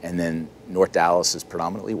 and then North Dallas is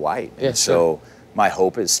predominantly white. So my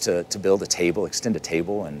hope is to build a table, extend a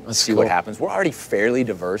table, and see what happens. We're already fairly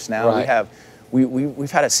diverse now.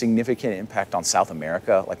 we've had a significant impact on South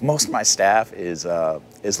America. Like most of my staff is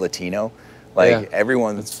Latino. Like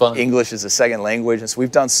everyone's English is a second language, and so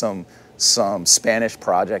we've done some Spanish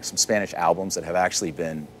projects, some Spanish albums that have actually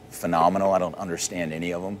been phenomenal. I don't understand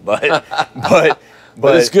any of them, but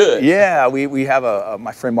it's good. Yeah, we have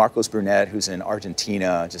my friend Marcos Brunet, who's in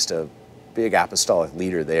Argentina, just a big apostolic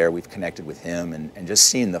leader there. We've connected with him, and just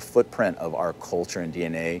seeing the footprint of our culture and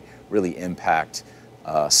DNA really impact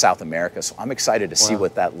South America. So I'm excited to see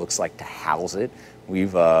what that looks like to house it.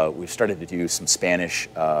 We've started to do some Spanish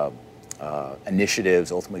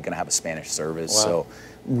initiatives, ultimately going to have a Spanish service. So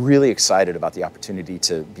really excited about the opportunity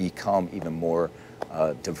to become even more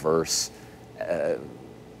diverse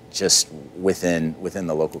just within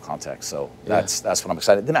the local context. So that's what I'm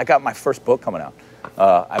excited. Then I got my first book coming out.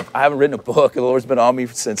 I haven't written a book. The Lord's been on me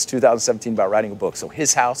since 2017 about writing a book. So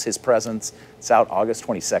His House, His Presence. It's out August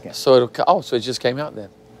 22nd. So so it just came out then.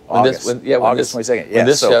 August 22nd. Yeah. When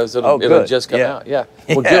this shows, it'll just come out. Yeah.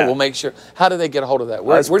 Well, good. We'll make sure. How do they get a hold of that?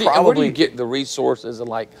 Where do you get the resources and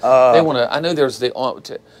they want to? I know there's tell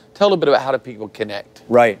a little bit about how do people connect.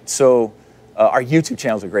 Right. So our YouTube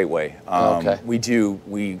channel is a great way.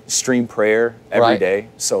 We stream prayer every day.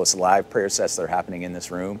 So it's live prayer sets that are happening in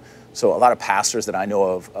this room. So a lot of pastors that I know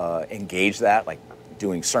of engage that, like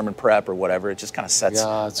doing sermon prep or whatever. It just kind of sets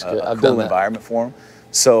a cool environment for them.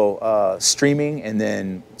 So streaming, and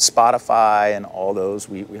then Spotify and all those.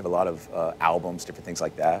 We have a lot of albums, different things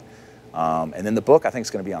like that. And then the book, I think, is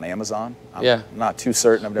going to be on Amazon. I'm not too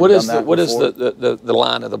certain. I've never done that before. What is the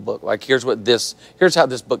line of the book? Like, here's how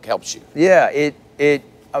this book helps you. Yeah,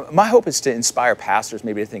 my hope is to inspire pastors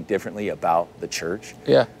maybe to think differently about the church.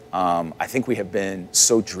 Yeah. I think we have been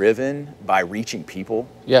so driven by reaching people.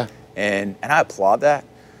 Yeah. And I applaud that.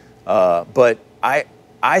 But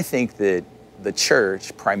I think that the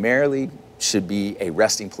church primarily should be a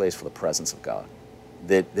resting place for the presence of God.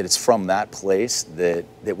 That it's from that place that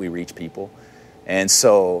we reach people. And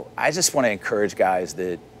so I just want to encourage guys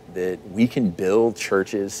that we can build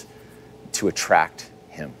churches to attract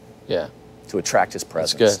Him. Yeah. To attract His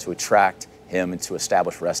presence, to attract Him, and to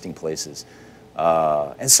establish resting places.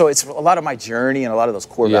 And so it's a lot of my journey and a lot of those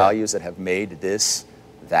core values that have made this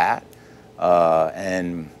that.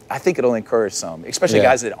 And I think it'll encourage some, especially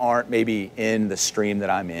guys that aren't maybe in the stream that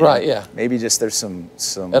I'm in. Right, yeah. Maybe just there's some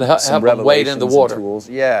revelations, wade in the water. Tools.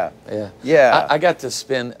 Yeah. I got to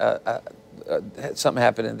spend, something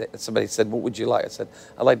happened and somebody said, what would you like? I said,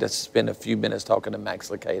 I'd like to spend a few minutes talking to Max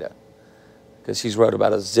Lucado, because he's wrote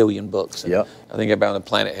about a zillion books. I think everybody on the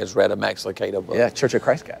planet has read a Max Lucado book. Yeah, Church of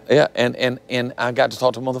Christ guy. Yeah, and I got to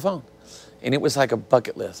talk to him on the phone. And it was like a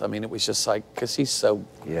bucket list. I mean, it was just like, because he's so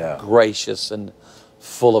gracious and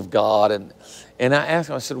full of God. And I asked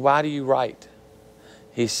him, I said, why do you write?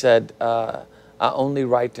 He said, I only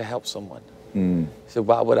write to help someone. He said,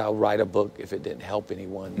 why would I write a book if it didn't help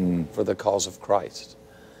anyone for the cause of Christ?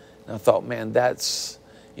 And I thought, man, that's,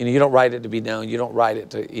 you don't write it to be known. You don't write it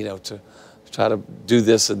to, to try to do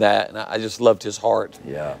this and that. And I just loved his heart,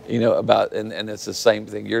 about, and it's the same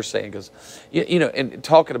thing you're saying, because, and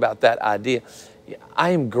talking about that idea, I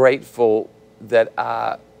am grateful that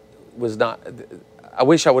I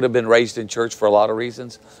wish I would have been raised in church for a lot of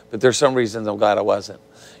reasons, but there's some reasons I'm glad I wasn't,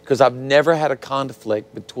 because I've never had a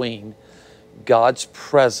conflict between God's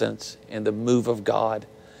presence and the move of God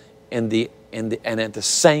and at the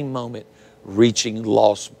same moment reaching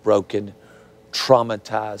lost, broken,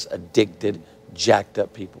 traumatized, addicted, jacked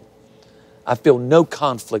up people. I feel no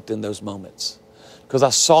conflict in those moments, because I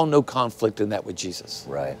saw no conflict in that with Jesus.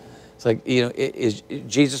 Right. It's like,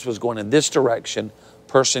 Jesus was going in this direction,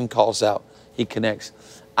 person calls out, he connects.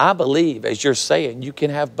 I believe, as you're saying, you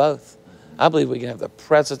can have both. I believe we can have the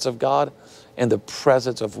presence of God and the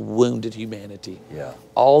presence of wounded humanity. Yeah.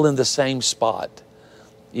 All in the same spot.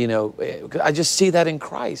 I just see that in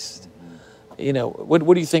Christ.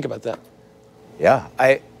 What do you think about that? Yeah,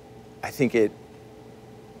 I think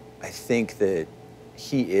that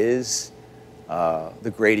he is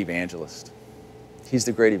the great evangelist. He's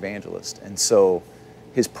the great evangelist, and so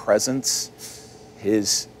his presence,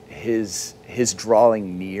 his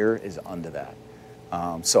drawing near is unto that.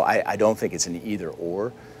 So I don't think it's an either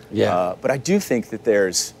or. Yeah. But I do think that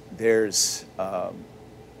there's I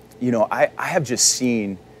have just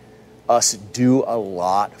seen us do a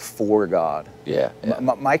lot for God. Yeah.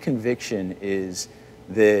 My conviction is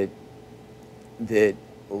that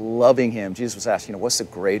loving Him, Jesus was asked, what's the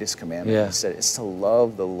greatest commandment? Yeah. He said, it's to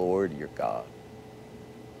love the Lord your God.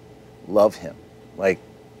 Love Him, like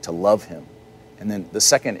to love Him. And then the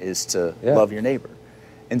second is to love your neighbor.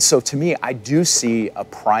 And so to me, I do see a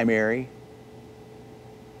primary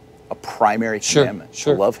commandment,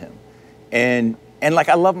 to love Him. And like,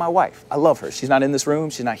 I love my wife. I love her. She's not in this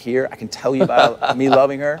room. She's not here. I can tell you about me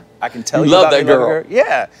loving her. I can tell you about that me girl. loving her.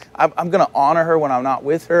 Yeah, I'm gonna honor her when I'm not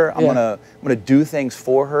with her. I'm gonna do things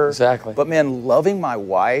for her. Exactly. But man, loving my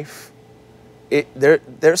wife,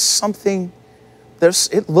 there's something.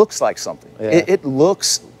 It looks like something. Yeah. It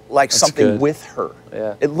looks like That's something good. with her.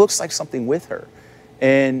 Yeah. It looks like something with her,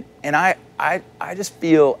 and I just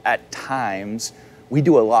feel at times we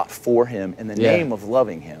do a lot for him in the name of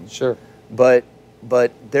loving him. Sure.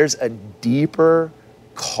 But there's a deeper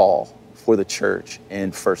call for the church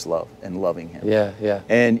in first love and loving him. Yeah, yeah.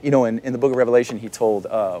 And you know, in the book of Revelation, he told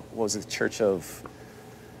what was it, the church of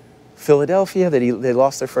Philadelphia, that they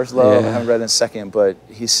lost their first love. Yeah. I haven't read it in a second, but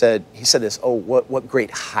he said this, oh, what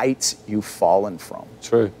great heights you've fallen from.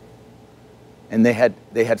 True. And they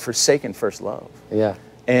had forsaken first love. Yeah.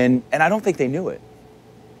 And I don't think they knew it.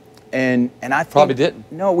 And I think, Probably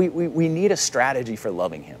didn't. No, we need a strategy for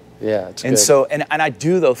loving him. Yeah, it's And good. so, and I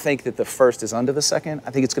do though think that the first is under the second.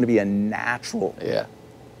 I think it's going to be a natural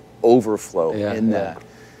overflow in that.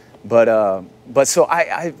 But so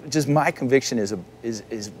I just, my conviction is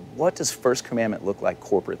what does First Commandment look like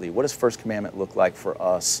corporately? What does First Commandment look like for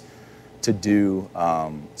us to do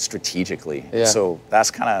strategically? Yeah. So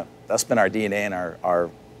that's been our DNA and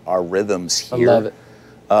our rhythms here. I love it.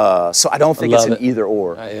 So I don't think it's an either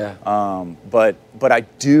or. But I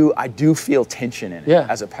do feel tension in it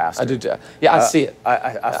as a pastor. I do too. Yeah, I see it.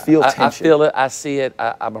 I feel tension. I feel it. I see it.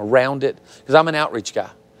 I'm around it because I'm an outreach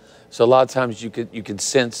guy. So a lot of times you could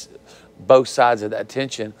sense both sides of that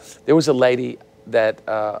tension. There was a lady that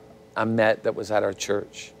I met that was at our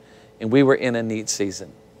church, and we were in a neat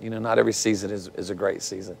season. You know, not every season is a great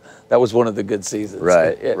season. That was one of the good seasons.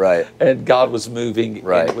 Right, right. And God was moving.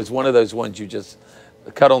 Right. And it was one of those ones you just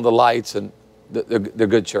cut on the lights and they're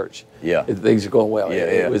good church. Yeah. Things are going well. Yeah,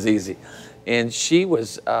 It was easy. And she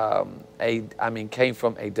was came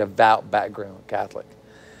from a devout background, Catholic.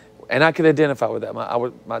 And I could identify with that.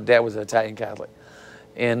 My dad was an Italian Catholic.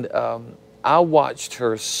 And I watched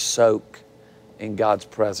her soak in God's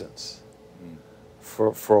presence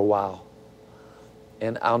for a while.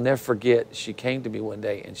 And I'll never forget, she came to me one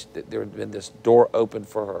day and there had been this door open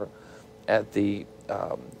for her at the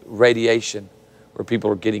radiation, where people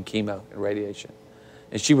were getting chemo and radiation.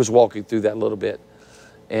 And she was walking through that a little bit.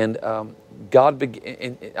 And God began,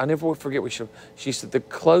 and I'll never forget what she said, the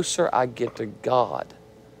closer I get to God,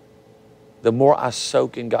 the more I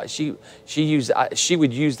soak in God. She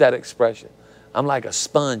would use that expression. I'm like a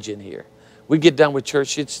sponge in here. We'd get done with church,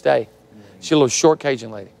 she'd stay. She's a little short Cajun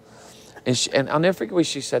lady. And I'll never forget what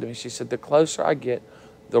she said to me. She said, the closer I get,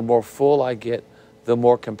 the more full I get, the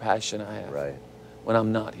more compassion I have when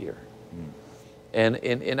I'm not here.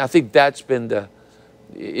 And I think that's been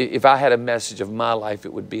if I had a message of my life,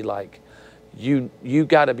 it would be like, you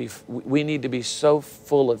got to be, we need to be so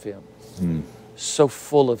full of him, so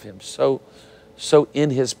full of him, so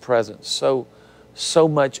in his presence, so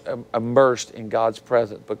much immersed in God's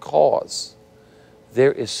presence, because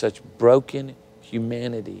there is such broken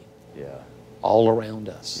humanity all around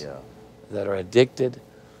us that are addicted,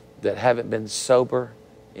 that haven't been sober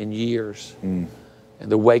in years, and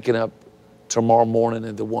they're waking up tomorrow morning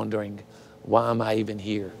and they're wondering, why am I even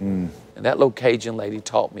here? And that little Cajun lady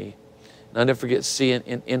taught me, and I'll never forget seeing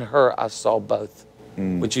in her, I saw both.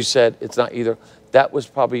 What you said, it's not either. That was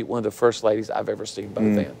probably one of the first ladies I've ever seen both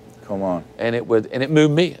in. Come on. And it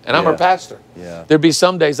moved me. And I'm her pastor. Yeah. There'd be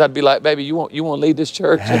some days I'd be like, baby, you want to lead this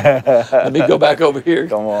church? Let me go back over here.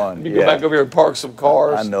 Come on. Let me go back over here and park some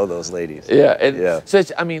cars. I know those ladies. Yeah. And so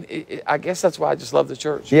it's, I guess that's why I just love the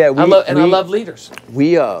church. Yeah. I love leaders.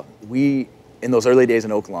 We in those early days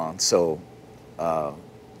in Oakland, so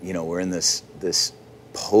we're in this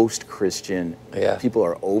post-Christian. People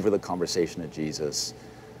are over the conversation of Jesus.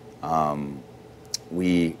 Our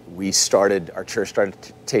church started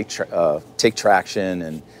to take traction,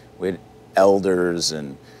 and we had elders,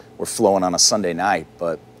 and we're flowing on a Sunday night.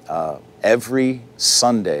 But every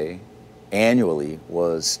Sunday, annually,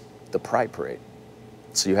 was the Pride Parade.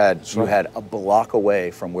 So you had a block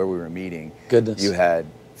away from where we were meeting. Goodness. You had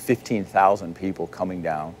 15,000 people coming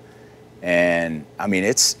down, and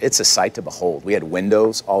it's a sight to behold. We had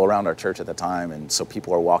windows all around our church at the time, and so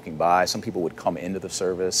people are walking by. Some people would come into the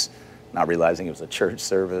service, not realizing it was a church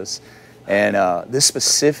service. And this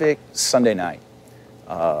specific Sunday night,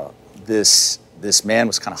 this man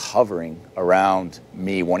was kind of hovering around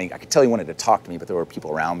me, I could tell he wanted to talk to me, but there were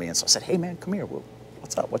people around me. And so I said, hey man, come here.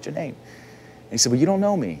 What's up? What's your name? And he said, well, you don't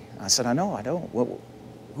know me. I said, I know, I don't.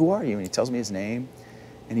 Who are you? And he tells me his name.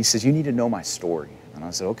 And he says, you need to know my story. And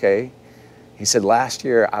I said, okay. He said, last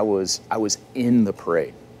year I was in the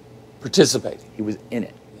parade. Participating. He was in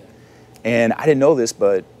it. And I didn't know this,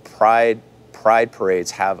 but Pride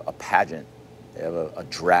parades have a pageant. They have a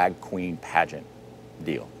drag queen pageant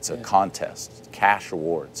deal. It's a contest, cash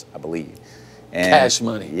awards, I believe. And cash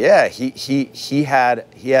money. Yeah, he had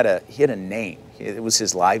a name. It was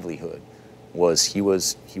his livelihood. He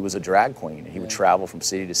was a drag queen. He would travel from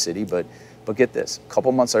city to city. But get this, a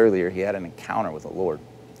couple months earlier, he had an encounter with the Lord.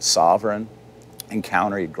 Sovereign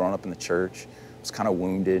encounter. He'd grown up in the church, was kind of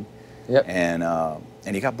wounded, and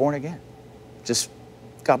he got born again. Just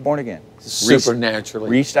got born again. Supernaturally.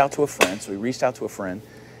 Reached out to a friend. So he reached out to a friend,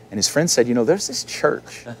 and his friend said, there's this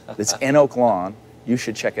church that's in Oak Lawn. You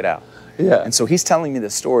should check it out. Yeah. And so he's telling me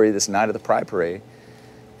this story this night of the Pride Parade.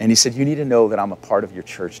 And he said, you need to know that I'm a part of your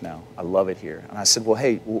church now. I love it here. And I said, well,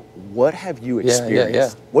 hey, what have you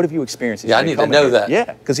experienced? What have you experienced? Yeah, I need to know that.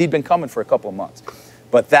 Yeah, because he'd been coming for a couple of months.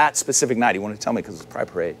 But that specific night, he wanted to tell me because it was Pride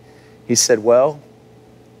Parade. He said, well,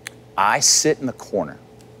 I sit in the corner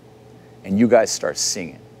and you guys start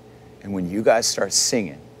singing. And when you guys start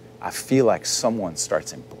singing, I feel like someone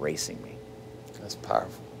starts embracing me. That's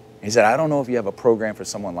powerful. He said, I don't know if you have a program for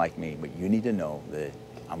someone like me, but you need to know that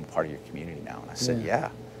I'm a part of your community now. And I said, yeah,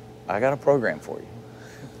 I got a program for you.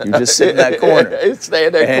 You just sit in that corner. Stay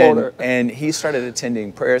in that corner. And he started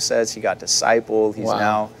attending prayer sets. He got discipled.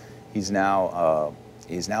 He's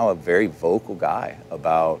now a very vocal guy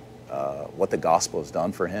about what the gospel has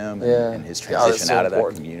done for him and his transition out of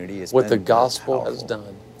that community. What the gospel has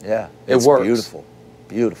done. Yeah, it works. Beautiful,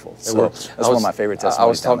 beautiful. So that's one of my favorite testimonies. I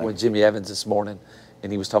was talking with Jimmy Evans this morning,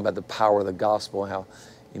 and he was talking about the power of the gospel, how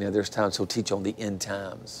there's times he'll teach on the end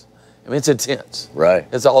times. I mean, it's intense. Right.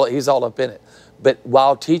 He's all up in it. But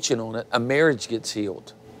while teaching on it, a marriage gets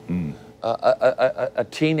healed. A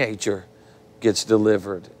teenager gets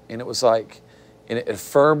delivered. And it was like, and it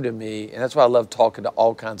affirmed in me, and that's why I love talking to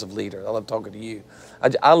all kinds of leaders. I love talking to you.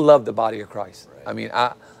 I love the body of Christ. Right. I mean,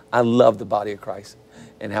 I love the body of Christ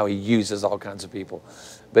and how he uses all kinds of people.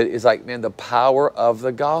 But it's like, man, the power of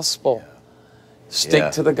the gospel. Yeah.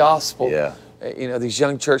 Stick to the gospel. Yeah. These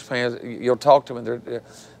young church planners, you'll talk to them, and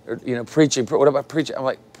they're preaching. What about preaching? I'm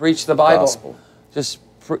like, preach the Bible. Gospel. Just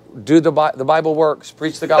do the Bible works.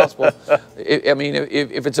 Preach the gospel.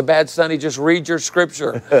 If it's a bad Sunday, just read your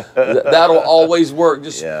scripture. That'll always work.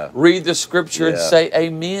 Just read the scripture and say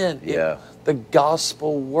amen. Yeah. The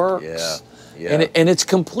gospel works. Yeah. And it's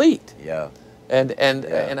complete. Yeah. And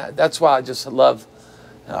that's why I just love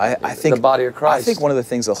I think the body of Christ. I think one of the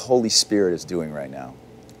things the Holy Spirit is doing right now,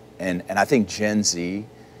 and I think Gen Z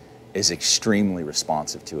is extremely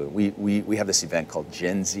responsive to it. We have this event called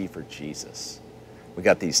Gen Z for Jesus. We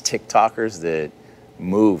got these TikTokers that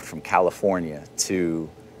moved from California to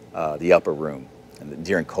the Upper Room. And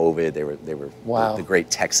during COVID, they were the great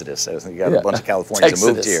Texodus. You got a bunch of Californians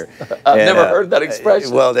that moved here. I've never heard that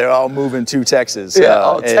expression. Well, they're all moving to Texas.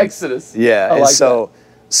 Texodus. Yeah, I and like so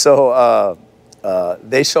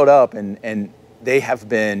they showed up and they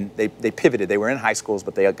pivoted. They were in high schools,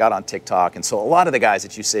 but they got on TikTok. And so a lot of the guys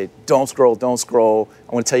that you say, don't scroll,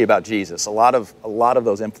 I want to tell you about Jesus. A lot of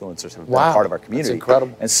those influencers have been part of our community. That's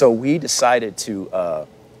incredible. And so we decided to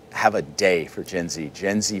have a day for Gen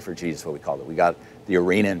Z for Jesus, what we called it. We got the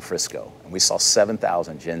arena in Frisco, and we saw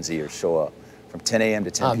 7,000 Gen Zers show up from 10 a.m.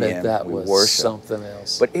 to 10 p.m. I bet that was something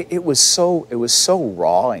else. But it was so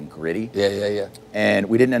raw and gritty. Yeah. And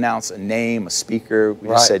we didn't announce a name, a speaker. We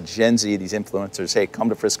just said Gen Z, these influencers, hey, come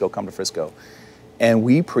to Frisco. And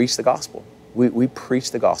we preached the gospel. We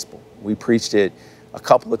preached the gospel. We preached it a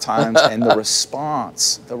couple of times, and the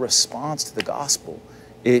response to the gospel,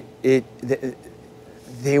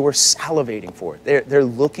 they were salivating for it. They're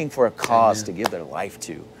looking for a cause to give their life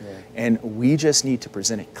to. Yeah. And we just need to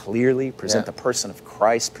present it clearly, present the person of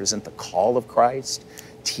Christ, present the call of Christ,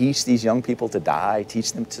 teach these young people to die,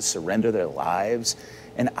 teach them to surrender their lives.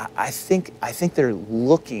 And I think they're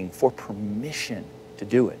looking for permission to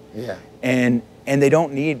do it. Yeah. And they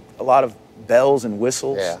don't need a lot of bells and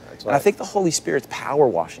whistles. Yeah, that's right. And I think the Holy Spirit's power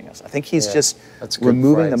washing us. I think he's just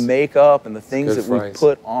removing the makeup and the things that we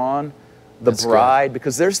put on the bride,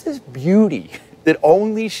 because there's this beauty that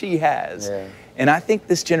only she has. Yeah. And I think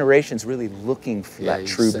this generation's really looking for that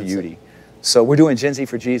true beauty. So we're doing Gen Z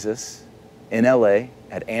for Jesus in LA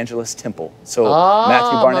at Angelus Temple. So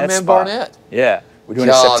Matthew Barnett's spot. Barnett. Yeah. We're doing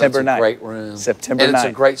it September 9th. It's a great room. September 9th. And it's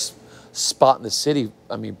a great spot in the city.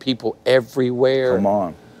 I mean, people everywhere. Come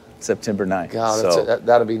on. September 9th. God, so,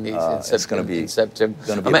 that'll be neat. It's going to be in September.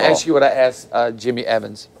 I'm going to ask you what I asked Jimmy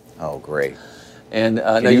Evans. Oh, great. And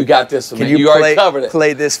no, you got this one. Can you already covered it.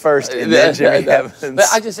 Play this first, and then Jimmy Evans. But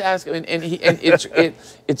I just asked him, and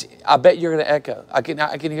it's. I bet you're going to echo. I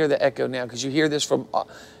can hear the echo now, because you hear this from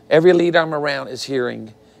every leader I'm around is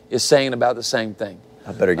saying about the same thing.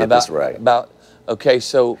 I better get this right. Okay,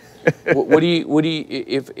 so what do you,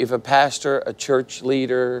 if a pastor, a church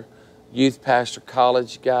leader, youth pastor,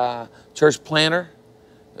 college guy, church planner,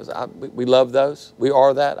 we love those. We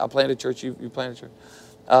are that. I plant a church, you plant a church.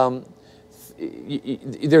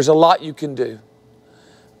 There's a lot you can do.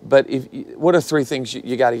 But what are three things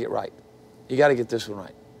you got to get right? You got to get this one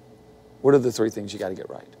right. What are the three things you got to get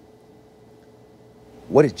right?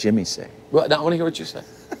 What did Jimmy say? Well, now I want to hear what you say.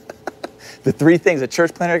 The three things a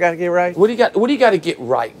church planner got to get right? What do you got to get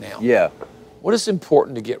right now? Yeah. What is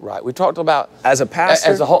important to get right? We talked about as a pastor,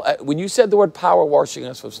 as a whole. When you said the word power washing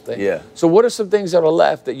us was things. Yeah. So what are some things that are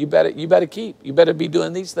left that you better keep? You better be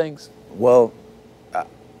doing these things. Well,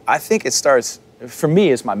 I think it starts for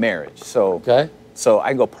me. It's my marriage. So okay. So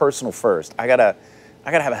I go personal first. I gotta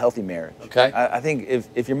have a healthy marriage. Okay. I think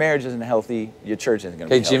if your marriage isn't healthy, your church isn't gonna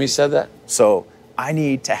be healthy. Okay, Jimmy said that. So I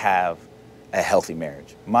need to have a healthy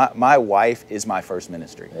marriage. My wife is my first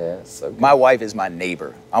ministry. Yeah, so good. My wife is my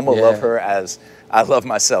neighbor. I'm gonna love her as I love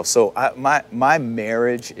myself. So my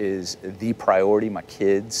marriage is the priority. My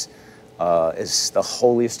kids is the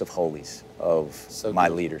holiest of holies of my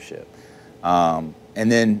leadership. And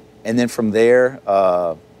then from there,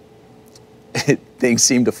 things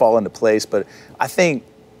seem to fall into place. But I think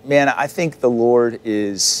the Lord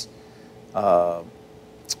is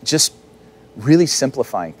just really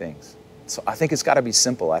simplifying things. So I think it's got to be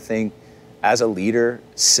simple. I think as a leader,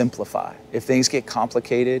 simplify. If things get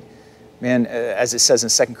complicated, man, as it says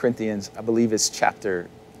in 2 Corinthians, I believe it's chapter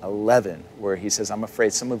 11, where he says, I'm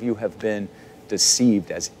afraid some of you have been deceived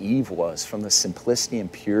as Eve was from the simplicity and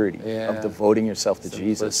purity of devoting yourself to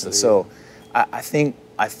Jesus. And so I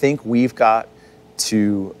think we've got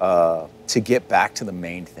to get back to the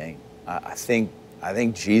main thing. I think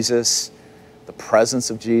Jesus, the presence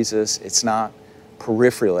of Jesus, it's not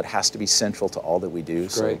peripheral. It has to be central to all that we do.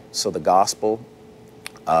 So the gospel,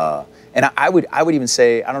 and I would even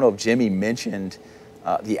say, I don't know if Jimmy mentioned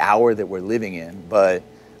the hour that we're living in, but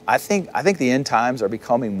I think the end times are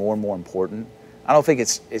becoming more and more important. I don't think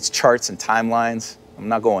it's charts and timelines. I'm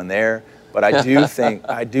not going there. But I do think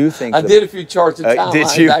I did a few charts and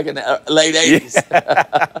timelines back in the late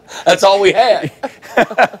 80s. That's all we had.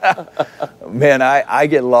 Man, I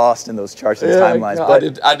get lost in those charts and timelines. No,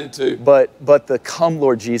 but I did too. But the "Come,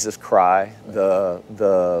 Lord Jesus" cry,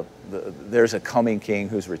 the there's a coming King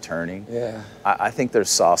who's returning. Yeah. I think there's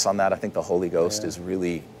sauce on that. I think the Holy Ghost is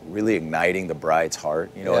really igniting the bride's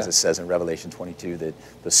heart. You know, as it says in Revelation 22, that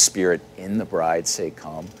the Spirit in the bride say,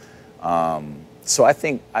 "Come." So I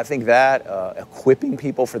think that equipping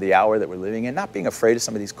people for the hour that we're living in, not being afraid of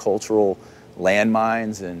some of these cultural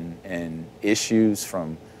landmines and issues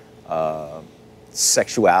from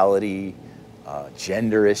sexuality,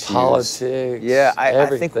 gender issues, politics,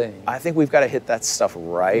 everything. I think we've got to hit that stuff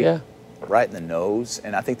right in the nose,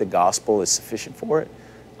 and I think the gospel is sufficient for it.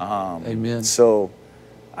 Amen. So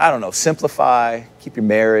I don't know, simplify, keep your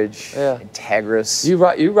marriage integrous. You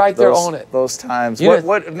right there on it. Those times. Now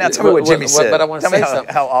tell me what Jimmy said. But I want to say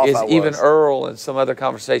something. How off I was. Even Earl and some other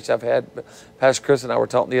conversations I've had, Pastor Chris and I were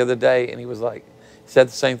talking the other day, and he was like, he said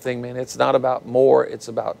the same thing, man. It's not about more, it's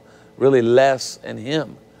about really less and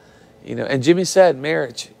him. You know, and Jimmy said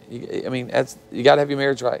marriage. You got to have your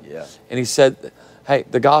marriage right. Yeah. And he said, hey,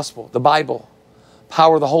 the gospel, the Bible,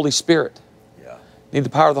 power of the Holy Spirit. Need the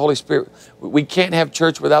power of the Holy Spirit. We can't have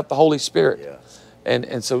church without the Holy Spirit. Yeah.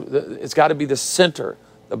 And so it's got to be the center,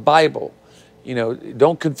 the Bible. You know,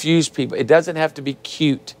 don't confuse people. It doesn't have to be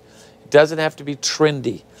cute. It doesn't have to be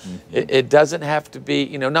trendy. Mm-hmm. It doesn't have to be,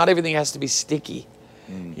 you know, not everything has to be sticky.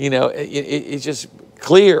 Mm. You know, it's just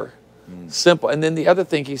clear, simple. And then the other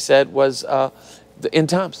thing he said was the end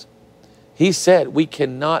times. He said we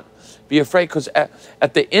cannot be afraid because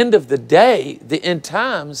at the end of the day, the end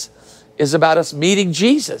times is about us meeting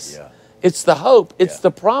Jesus. Yeah. It's the hope. It's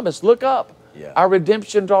the promise. Look up. Yeah. Our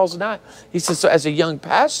redemption draws nigh. He says, so as a young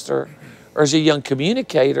pastor or as a young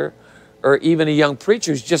communicator or even a young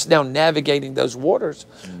preacher who's just now navigating those waters,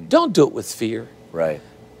 don't do it with fear. Right.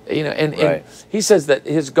 You know, and he says that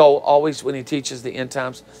his goal always when he teaches the end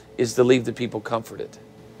times is to leave the people comforted.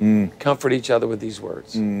 Comfort each other with these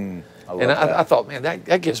words. I thought, man,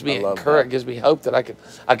 that gives me courage, gives me hope that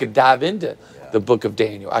I could dive into the book of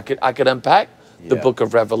Daniel. I could unpack the book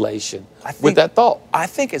of Revelation with that thought. I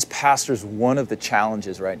think as pastors, one of the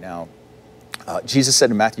challenges right now, Jesus said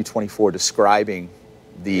in Matthew 24, describing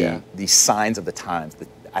the signs of the times,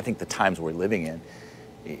 I think the times we're living in,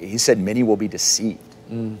 he said many will be deceived.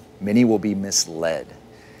 Many will be misled.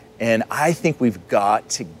 And I think we've got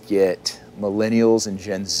to get millennials and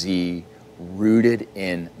Gen Z rooted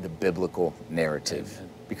in the biblical narrative. Amen.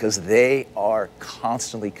 Because they are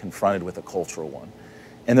constantly confronted with a cultural one.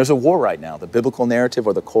 And there's a war right now, the biblical narrative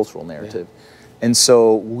or the cultural narrative. Yeah. And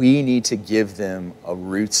so we need to give them a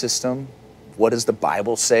root system. What does the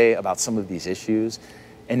Bible say about some of these issues?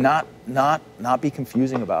 And not be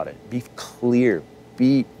confusing about it. Be clear.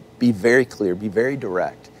 Be very clear. Be very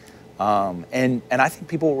direct. And I think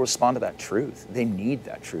people will respond to that truth. They need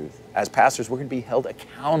that truth. As pastors, we're going to be held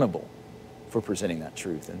accountable for presenting that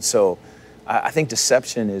truth. And so I think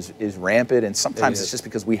deception is rampant, and sometimes it's just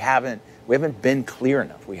because we haven't been clear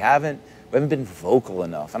enough. We haven't been vocal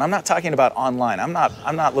enough. And I'm not talking about online. I'm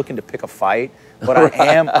not looking to pick a fight, but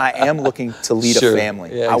I am looking to lead a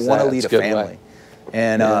family. Yeah, exactly. I want to lead a family. Way.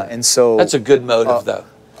 And so that's a good motive, though.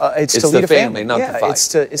 It's to lead the a family, not the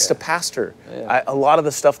fight. It's to pastor. Yeah. A lot of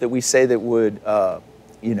the stuff that we say that would,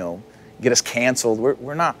 get us canceled,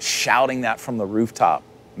 we're not shouting that from the rooftop.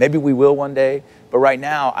 Maybe we will one day, but right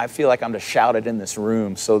now I feel like I'm to shout it in this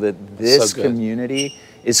room so that this community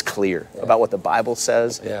is clear about what the Bible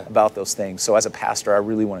says about those things. So as a pastor, I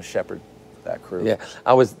really want to shepherd that crew. Yeah,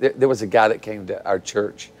 there was a guy that came to our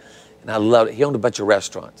church, and I loved it. He owned a bunch of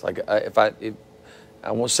restaurants. Like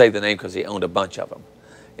I won't say the name because he owned a bunch of them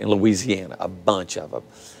in Louisiana, a bunch of them.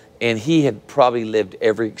 And he had probably lived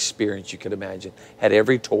every experience you could imagine, had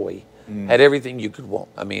every toy, had everything you could want.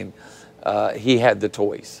 I mean, he had the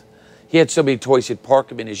toys. He had so many toys, he'd park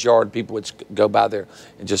them in his yard. People would go by there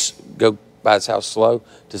and just go by his house slow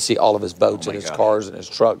to see all of his boats and his cars and his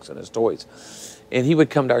trucks and his toys. And he would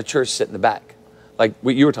come to our church, sit in the back. Like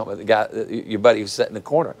what you were talking about, the guy, your buddy who sat in the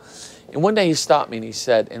corner. And one day he stopped me and he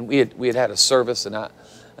said, and we had a service, and I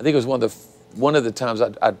think it was one of the times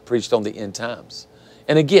I'd preached on the end times.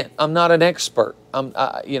 And again, I'm not an expert.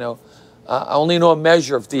 I only know a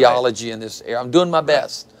measure of theology in this area. I'm doing my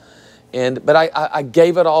best. But I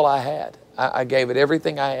gave it all I had. I gave it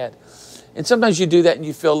everything I had. And sometimes you do that and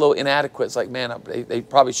you feel a little inadequate. It's like, man, they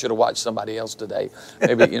probably should have watched somebody else today.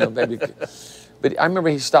 Maybe. But I remember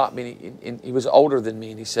he stopped me, and he was older than me,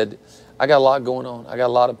 and he said, I got a lot going on. I got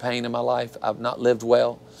a lot of pain in my life. I've not lived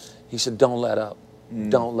well. He said, don't let up.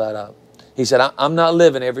 Don't let up. He said, I'm not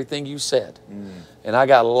living everything you said. And I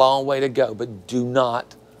got a long way to go, but do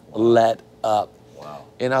not let up. Wow.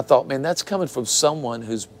 And I thought, man, that's coming from someone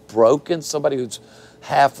who's broken, somebody who's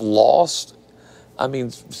half lost. I mean,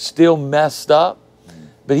 still messed up.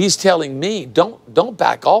 But he's telling me, don't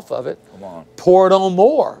back off of it. Come on. Pour it on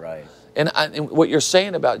more. Right. And what you're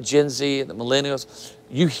saying about Gen Z and the millennials,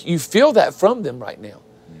 you feel that from them right now.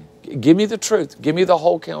 Give me the truth. Give me the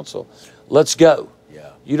whole counsel. Let's go.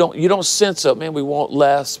 Yeah. You don't sense it, man. We want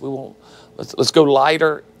less. Let's go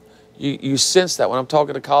lighter. You sense that when I'm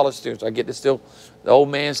talking to college students. I get to the old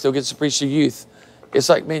man still gets to preach to youth. It's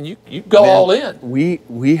like, man, you go all in.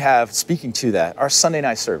 We have, speaking to that, our Sunday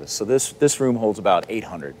night service. So this room holds about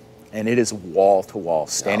 800. And it is wall to wall,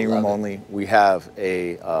 standing room only. We have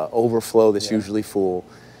a overflow that's usually full.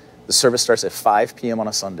 The service starts at 5 p.m. on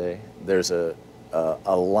a Sunday. There's a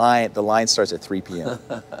line. The line starts at 3 p.m.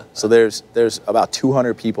 So there's about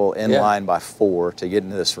 200 people in line by 4 to get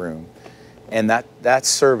into this room. And that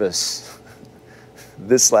service,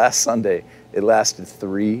 this last Sunday, it lasted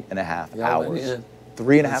 3.5 hours.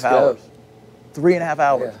 3.5 hours. 3.5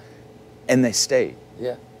 hours. Yeah. And they stayed.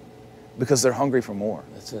 Yeah. Because they're hungry for more.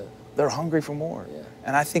 That's it. They're hungry for more. Yeah.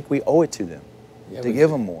 And I think we owe it to them to give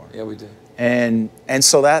them more. Yeah, we do. And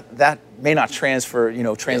so that may not translate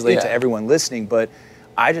to everyone listening, but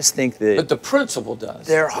I just think that But the principle does.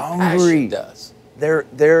 They're hungry. Does.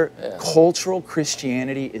 Their cultural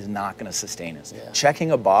Christianity is not going to sustain us. Yeah.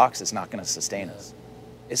 Checking a box is not going to sustain us.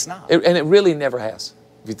 It's not. And it really never has,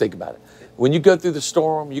 if you think about it. When you go through the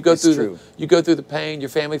storm, you go through the pain, your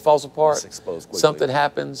family falls apart, it's exposed quickly. Something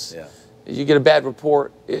happens, you get a bad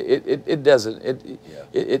report, it doesn't.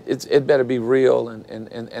 It better be real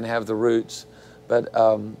and have the roots. But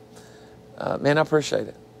man, I appreciate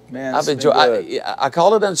it. Man, I've enjoyed. I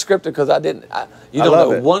call it unscripted because you don't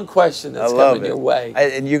know one question that's coming your way.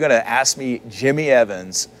 And you're going to ask me Jimmy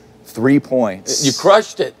Evans 3 points. You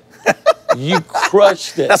crushed it. You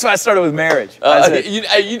crushed it. That's why I started with marriage. That's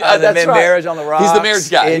right. Marriage on the rocks. He's the marriage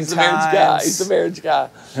guy. He's the marriage guy.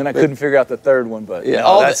 And I couldn't figure out the third one, but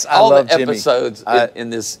all the episodes in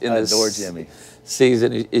this Jimmy.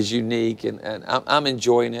 Season is unique, and I'm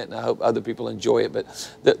enjoying it, and I hope other people enjoy it. But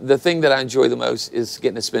the thing that I enjoy the most is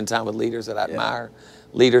getting to spend time with leaders that I admire,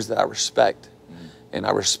 leaders that I respect. And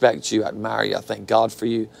I respect you. I admire you. I thank God for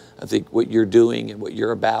you. I think what you're doing and what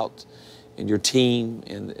you're about and your team,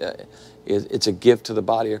 and it's a gift to the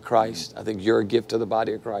body of Christ. I think you're a gift to the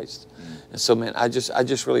body of Christ. And so, man, I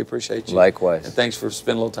just really appreciate you. Likewise. And thanks for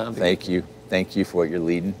spending a little time together. Thank you for what you're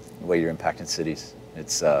leading, the way you're impacting cities.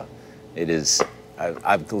 It is.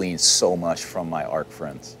 I've gleaned so much from my ARC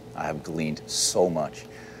friends. I have gleaned so much.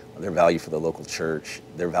 Their value for the local church,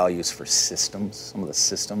 their values for systems, some of the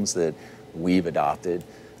systems that we've adopted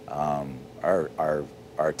are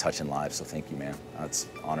touching lives. So thank you, man. It's an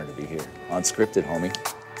honor to be here. Unscripted, homie.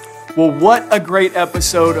 Well, what a great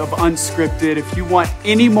episode of Unscripted. If you want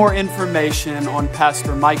any more information on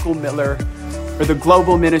Pastor Michael Miller or the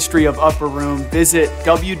global ministry of Upper Room, visit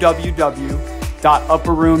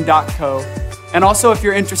www.upperroom.co. And also, if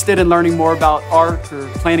you're interested in learning more about ARC or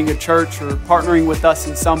planning a church or partnering with us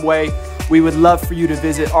in some way, we would love for you to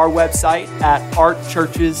visit our website at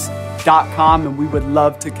arcchurches.com, and we would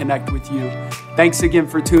love to connect with you. Thanks again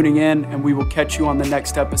for tuning in, and we will catch you on the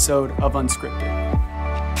next episode of Unscripted.